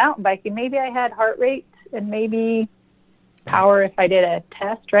into the mountain biking, maybe I had heart rate and maybe power if I did a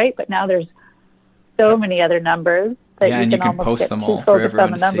test, right? But now there's so many other numbers that you can post them all for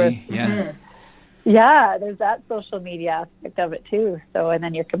everyone to see. Yeah. Mm-hmm. Yeah, there's that social media aspect of it too. So, and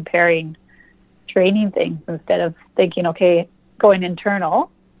then you're comparing training things instead of thinking, okay, going internal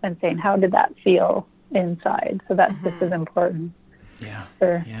and saying, how did that feel inside? So that's just as important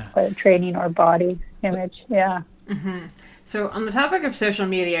for training or body image. Yeah. Mm-hmm. So on the topic of social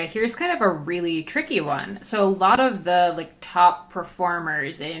media, here's kind of a really tricky one. So a lot of the top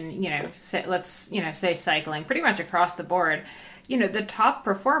performers in, say cycling, pretty much across the board, the top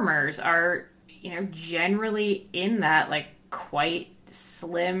performers are, generally in that quite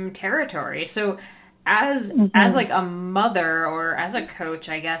slim territory. So as a mother or as a coach,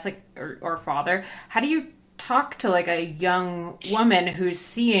 I guess, or father, how do you talk to a young woman who's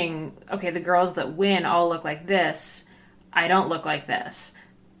seeing, okay, the girls that win all look like this, I don't look like this?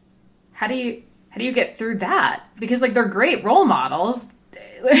 How do you get through that? Because they're great role models,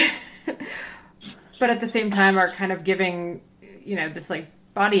 but at the same time are kind of giving, this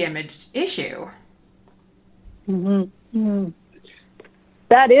body image issue.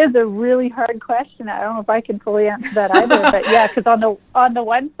 That is a really hard question. I don't know if I can fully answer that either. But yeah, because on the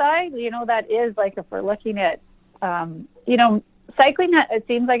one side, that is like, if we're looking at, cycling, it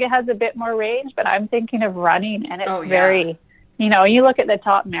seems like it has a bit more range, but I'm thinking of running, and it's very, you look at the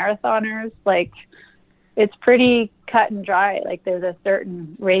top marathoners, like it's pretty cut and dry. Like there's a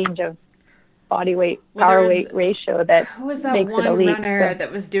certain range of body weight, power weight ratio that who was that makes one it elite. runner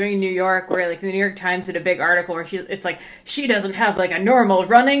that was doing New York, where like the New York Times did a big article where it's like she doesn't have like a normal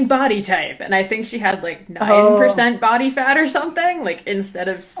running body type, and I think she had like 9% body fat or something, like instead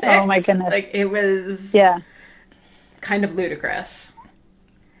of 6. Oh my goodness! Like it was kind of ludicrous.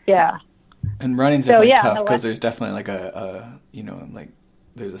 Yeah. And running's definitely tough because there's definitely like like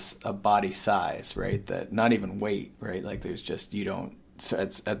there's a body size, right? That not even weight, right? Like there's just so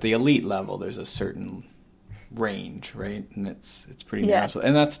it's at the elite level, there's a certain range, right? And it's pretty narrow. So,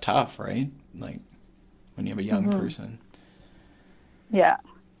 and that's tough, right? Like when you have a young person. Yeah.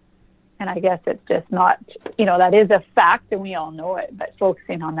 And I guess it's just not, that is a fact and we all know it, but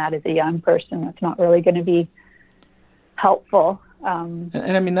focusing on that as a young person, that's not really going to be helpful. And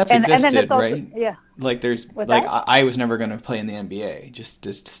I mean, that's existed, also, right? Yeah. Like there's I was never going to play in the NBA, just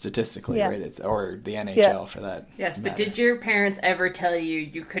statistically, right? Or the NHL for that. Yes, but did your parents ever tell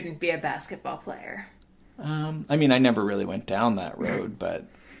you couldn't be a basketball player? I mean, I never really went down that road, but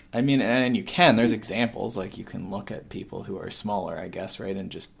I mean, and you can. There's examples, like you can look at people who are smaller, I guess, right,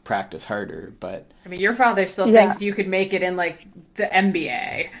 and just practice harder. But I mean, your father still thinks you could make it in like the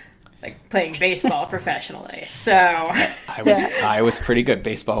NBA. Like playing baseball professionally, so I was pretty good.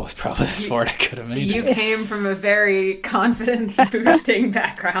 Baseball was probably the sport I could have made. You came from a very confidence boosting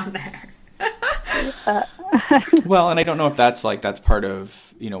background there. Well, and I don't know if that's part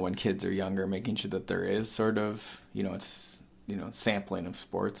of when kids are younger, making sure that there is sort of it's sampling of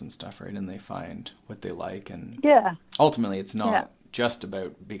sports and stuff, right? And they find what they like, and ultimately it's not just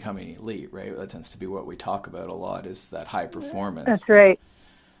about becoming elite, right? That tends to be what we talk about a lot, is that high performance. That's right.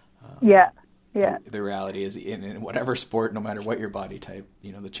 The reality is, in whatever sport, no matter what your body type,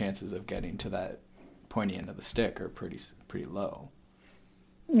 the chances of getting to that pointy end of the stick are pretty low.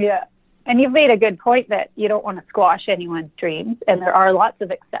 Yeah. And you've made a good point that you don't want to squash anyone's dreams. And there are lots of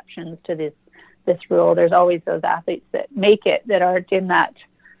exceptions to this rule. There's always those athletes that make it that aren't in that,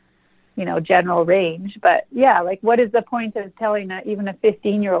 general range. But like, what is the point of telling even a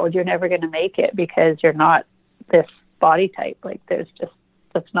 15-year-old you're never going to make it because you're not this body type? Like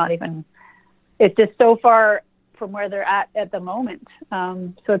that's not even, it's just so far from where they're at the moment.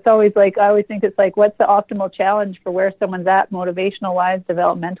 So it's always like, I always think it's like, what's the optimal challenge for where someone's at motivational wise,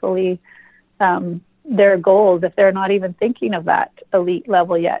 developmentally, their goals, if they're not even thinking of that elite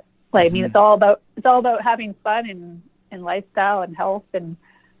level yet. Like, I mean, it's all about having fun and lifestyle and health. And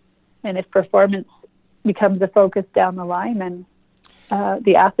if performance becomes a focus down the line, then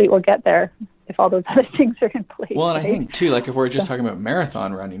the athlete will get there if all those other things are in place. Well, and I think too, like if we're just talking about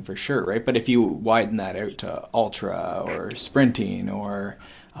marathon running, for sure, right? But if you widen that out to ultra or sprinting or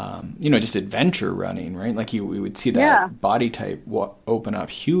just adventure running, right? Like we would see that body type open up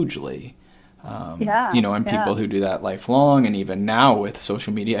hugely. And people who do that lifelong, and even now with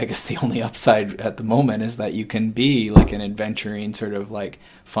social media, I guess the only upside at the moment is that you can be like an adventuring sort of like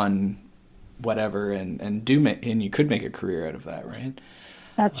fun whatever and you could make a career out of that, right?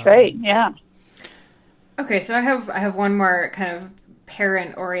 That's right. Yeah. Okay, so I have one more kind of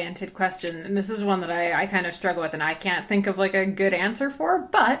parent-oriented question, and this is one that I kind of struggle with, and I can't think of like a good answer for,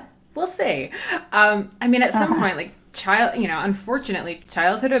 but we'll see. I mean, at some point, like unfortunately,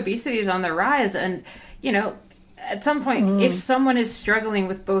 childhood obesity is on the rise, and at some point, if someone is struggling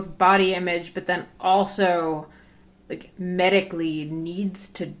with both body image, but then also like medically needs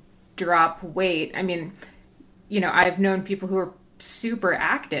to drop weight. I mean, I've known people who are super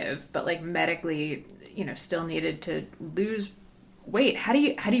active, but like medically, still needed to lose weight. How do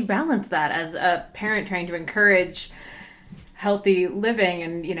you balance that as a parent trying to encourage healthy living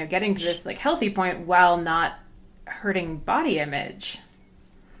and, getting to this like healthy point while not hurting body image?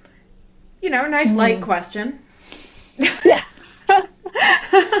 Nice light question. Yeah.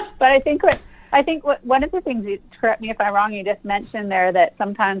 But I think one of the things, correct me if I'm wrong, you just mentioned there that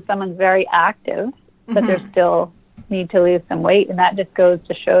sometimes someone's very active, but they still need to lose some weight. And that just goes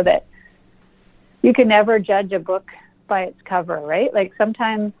to show that you can never judge a book by its cover, right? Like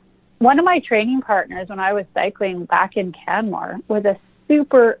sometimes one of my training partners when I was cycling back in Canmore was a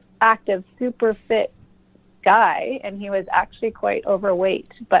super active, super fit guy, and he was actually quite overweight,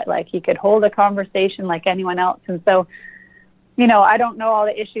 but like he could hold a conversation like anyone else. And so, I don't know all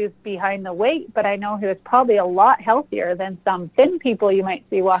the issues behind the weight, but I know he was probably a lot healthier than some thin people you might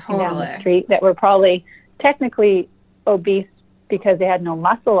see walking down the street that were probably technically obese because they had no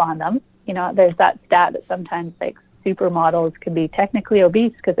muscle on them. You know, there's that stat that sometimes like supermodels can be technically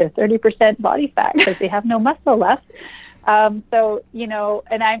obese because they're 30% body fat because they have no muscle left. So, you know,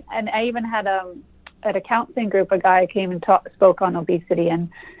 and I even had at a counseling group, a guy came and spoke on obesity, and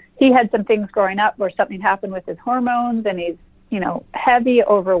he had some things growing up where something happened with his hormones, and he's, you know, heavy,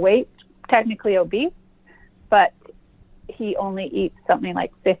 overweight, technically obese, but he only eats something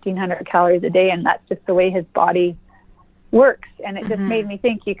like 1,500 calories a day, and that's just the way his body works. And it just made me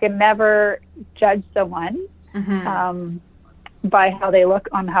think you can never judge someone by how they look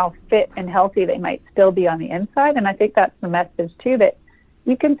on how fit and healthy they might still be on the inside. And I think that's the message too, that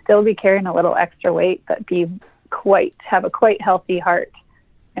you can still be carrying a little extra weight, but have a quite healthy heart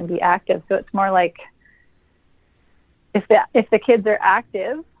and be active. So it's more like if the kids are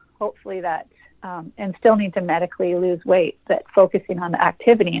active, hopefully that, and still need to medically lose weight, that focusing on the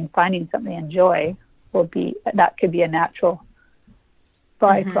activity and finding something to enjoy that could be a natural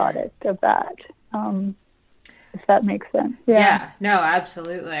byproduct of that. If that makes sense. Yeah, no,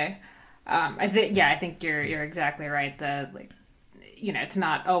 absolutely. I think you're exactly right. You know, it's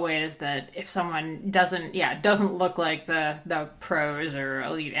not always that if someone doesn't look like the pros or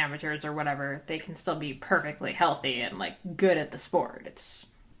elite amateurs or whatever, they can still be perfectly healthy and like good at the sport. It's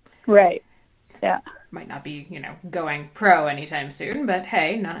right. Yeah. Might not be, you know, going pro anytime soon, but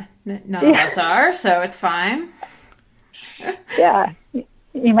hey, none of us are, so it's fine. Yeah.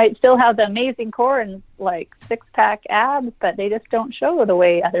 You might still have the amazing core and like 6-pack abs, but they just don't show the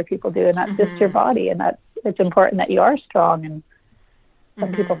way other people do, and that's just your body, and it's important that you are strong. And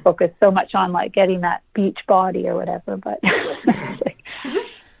some people focus so much on like getting that beach body or whatever, but like,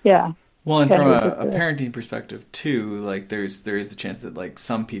 yeah. Well, and from a parenting perspective too, like there is the chance that like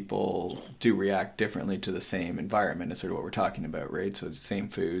some people do react differently to the same environment. Is sort of what we're talking about, right? So it's the same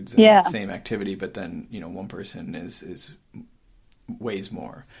foods and same activity, but then, you know, one person is weighs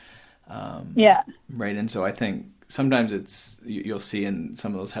more. Right. And so I think sometimes you'll see in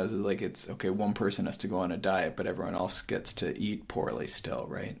some of those houses, like it's okay, one person has to go on a diet, but everyone else gets to eat poorly still.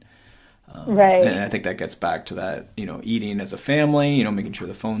 Right. Right. And I think that gets back to that, you know, eating as a family, you know, making sure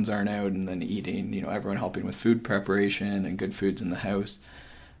the phones aren't out, and then eating, you know, everyone helping with food preparation and good foods in the house.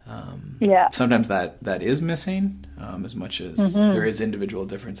 Sometimes that is missing, as much as there is individual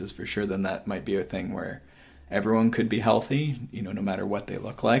differences for sure. Then that might be a thing where everyone could be healthy, you know, no matter what they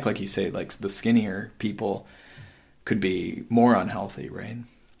look like. Like you say, like the skinnier people could be more unhealthy, right?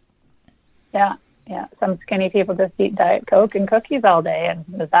 Yeah. Yeah, some skinny people just eat Diet Coke and cookies all day, and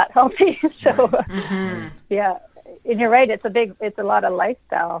is that healthy? So, yeah, and you're right. It's a lot of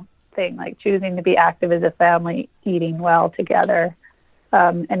lifestyle thing, like choosing to be active as a family, eating well together.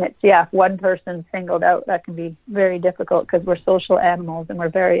 And it's, if one person's singled out, that can be very difficult because we're social animals and we're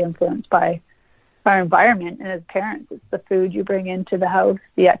very influenced by our environment. And as parents, it's the food you bring into the house,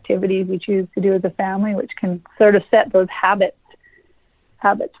 the activities you choose to do as a family, which can sort of set those habits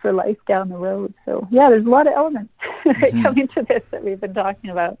for life down the road. So there's a lot of elements that come into this that we've been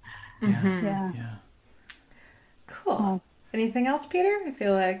talking about. Yeah. Cool. Anything else, Peter? I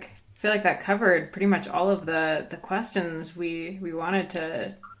feel like that covered pretty much all of the questions we wanted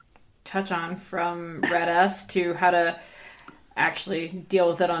to touch on, from Red S to how to actually deal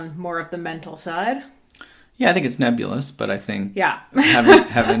with it on more of the mental side. Yeah, I think it's nebulous, but I think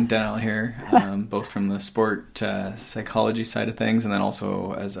having Danelle here, both from the sport psychology side of things and then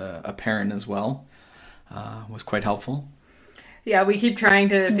also as a parent as well, was quite helpful. Yeah, we keep trying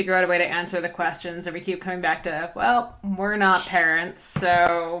to figure out a way to answer the questions, and we keep coming back to, well, we're not parents,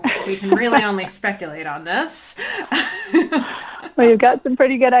 so we can really only speculate on this. Well, you've got some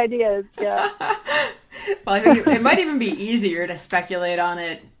pretty good ideas, yeah. Well, I think it might even be easier to speculate on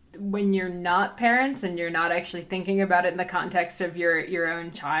it when you're not parents and you're not actually thinking about it in the context of your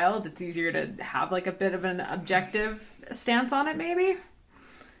own child. It's easier to have like a bit of an objective stance on it, maybe.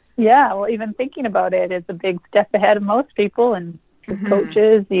 Yeah, well, even thinking about it is a big step ahead of most people, and as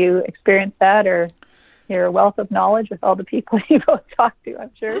coaches, you experience that, or your wealth of knowledge with all the people you both talk to,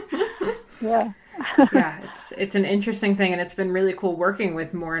 I'm sure. Yeah. Yeah, it's an interesting thing, and it's been really cool working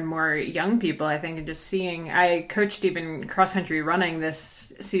with more and more young people, I think, and just seeing. I coached even cross-country running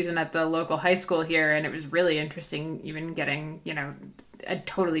this season at the local high school here, and it was really interesting even getting, you know, a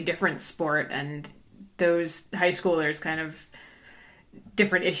totally different sport and those high schoolers kind of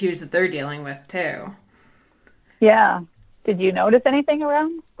different issues that they're dealing with too. Yeah. Did you notice anything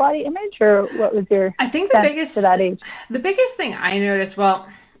around body image, or what was your I think the biggest to that age? The biggest thing I noticed, well,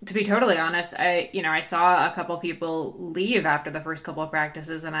 To be totally honest, I saw a couple people leave after the first couple of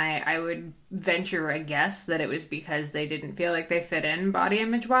practices, and I would venture a guess that it was because they didn't feel like they fit in body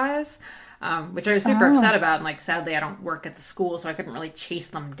image wise, which I was super upset about. And like, sadly, I don't work at the school, so I couldn't really chase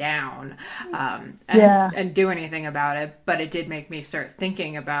them down and do anything about it. But it did make me start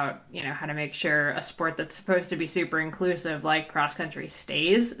thinking about, how to make sure a sport that's supposed to be super inclusive, like cross country,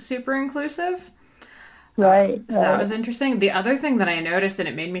 stays super inclusive. Right. So that was interesting. The other thing that I noticed, and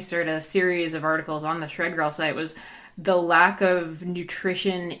it made me start a series of articles on the Shred Girl site, was the lack of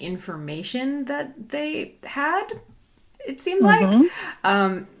nutrition information that they had. It seemed like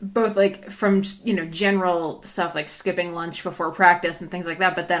both like from general stuff like skipping lunch before practice and things like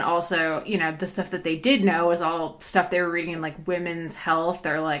that, but then also the stuff that they did know was all stuff they were reading in like Women's Health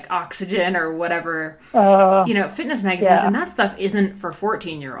or like Oxygen or whatever fitness magazines, and that stuff isn't for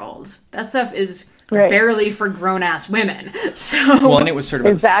 14-year-olds. That stuff is barely for grown-ass women. So well, and it was sort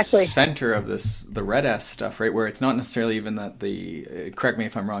of at the center of the Red S stuff, right, where it's not necessarily even that correct me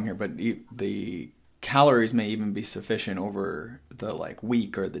if I'm wrong here, but the calories may even be sufficient over the like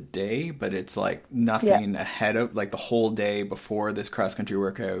week or the day, but it's like nothing ahead of like the whole day before this cross country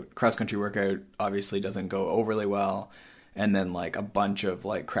workout obviously doesn't go overly well, and then like a bunch of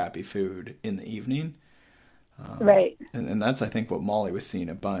like crappy food in the evening. Right. And that's, I think, what Molly was seeing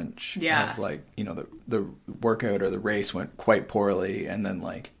a bunch of, like, the workout or the race went quite poorly, and then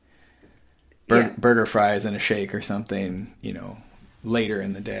like burger fries and a shake or something, later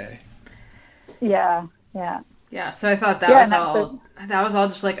in the day. Yeah. So I thought that was all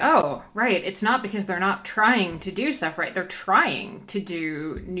just like, oh, right. It's not because they're not trying to do stuff right. They're trying to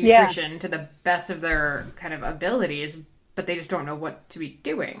do nutrition to the best of their kind of abilities, but they just don't know what to be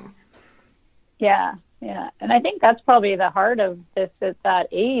doing. Yeah. And I think that's probably the heart of this at that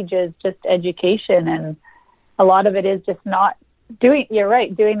age is just education. And a lot of it is just not doing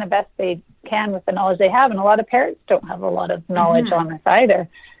the best they can with the knowledge they have. And a lot of parents don't have a lot of knowledge on this either.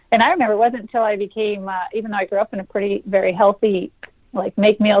 And I remember it wasn't until I became, even though I grew up in a very healthy, like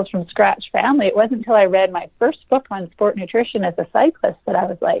make meals from scratch family, it wasn't until I read my first book on sport nutrition as a cyclist that I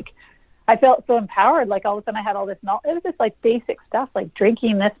was like, I felt so empowered. Like all of a sudden I had all this knowledge. It was just like basic stuff, like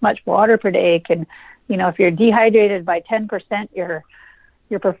drinking this much water per day can, if you're dehydrated by 10%, your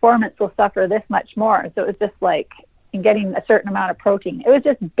performance will suffer this much more. So it was just like getting a certain amount of protein. It was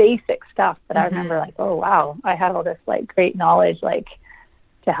just basic stuff that I remember like, oh, wow, I had all this like great knowledge, like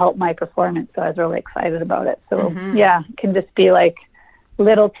to help my performance. So I was really excited about it. So it can just be like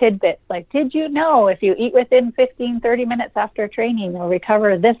little tidbits. Like, did you know if you eat within 15-30 minutes after training, you'll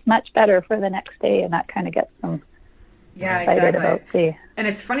recover this much better for the next day? And that kind of gets them excited about and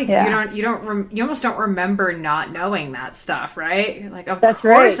it's funny because you almost don't remember not knowing that stuff, right? You're like, of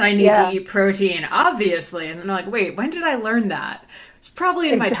course right. I need to eat protein, obviously. And then I'm like, wait, when did I learn that? It's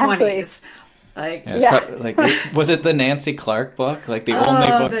probably in my 20s. Like, probably, like, was it the Nancy Clark book? Like the only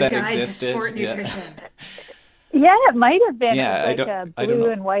book that existed? To sport nutrition. Yeah, it might have been. Yeah, like a blue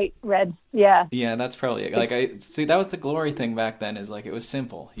and white, red. Yeah. Yeah, that's probably it. Like I see, that was the glory thing back then. Is like it was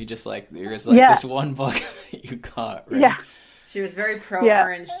simple. You just like there's like this one book that you got. Right? Yeah. She was very pro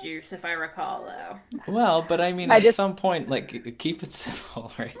orange juice, if I recall, though. Well, but I mean, at some point, like keep it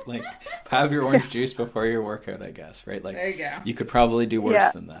simple, right? Like have your orange juice before your workout, I guess, right? Like there you go. You could probably do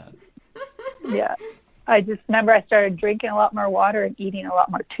worse than that. Yeah. I just remember I started drinking a lot more water and eating a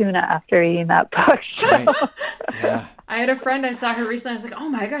lot more tuna after eating that book. So. Right. Yeah. I had a friend, I saw her recently. I was like, oh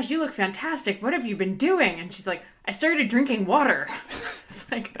my gosh, you look fantastic. What have you been doing? And she's like, I started drinking water.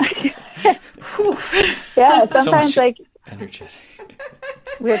 It's like, whew. Yeah, sometimes so like energetic.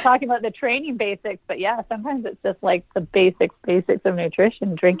 We were talking about the training basics, but yeah, sometimes it's just like the basics of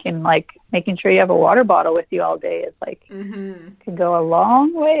nutrition. Drinking, like making sure you have a water bottle with you all day is like can go a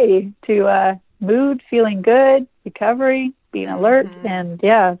long way to mood, feeling good, recovery, being alert, and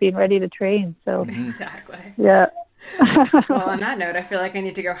being ready to train. So exactly. Yeah. Well, on that note, I feel like I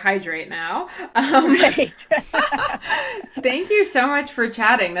need to go hydrate now. Thank you so much for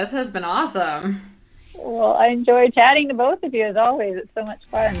chatting. This has been awesome. Well, I enjoy chatting to both of you as always. It's so much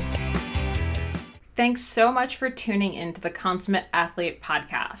fun. Thanks so much for tuning into the Consummate Athlete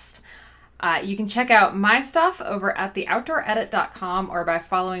podcast. You can check out my stuff over at theoutdooredit.com or by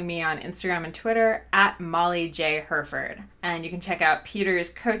following me on Instagram and Twitter at Molly J. Herford. And you can check out Peter's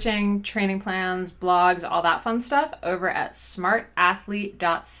coaching, training plans, blogs, all that fun stuff over at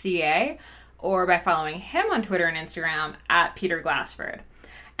smartathlete.ca or by following him on Twitter and Instagram at Peter Glassford.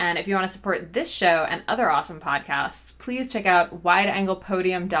 And if you want to support this show and other awesome podcasts, please check out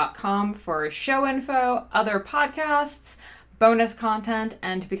wideanglepodium.com for show info, other podcasts, bonus content,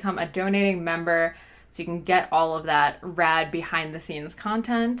 and to become a donating member. so you can get all of that rad behind the scenes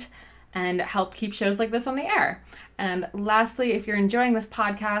content and help keep shows like this on the air. And lastly, if you're enjoying this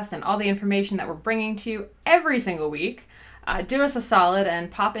podcast and all the information that we're bringing to you every single week, do us a solid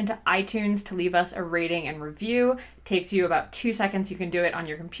and pop into iTunes to leave us a rating and review. It takes you about 2 seconds. You can do it on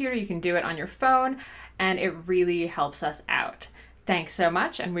your computer, you can do it on your phone, and it really helps us out. Thanks so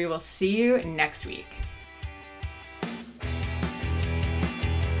much, and we will see you next week.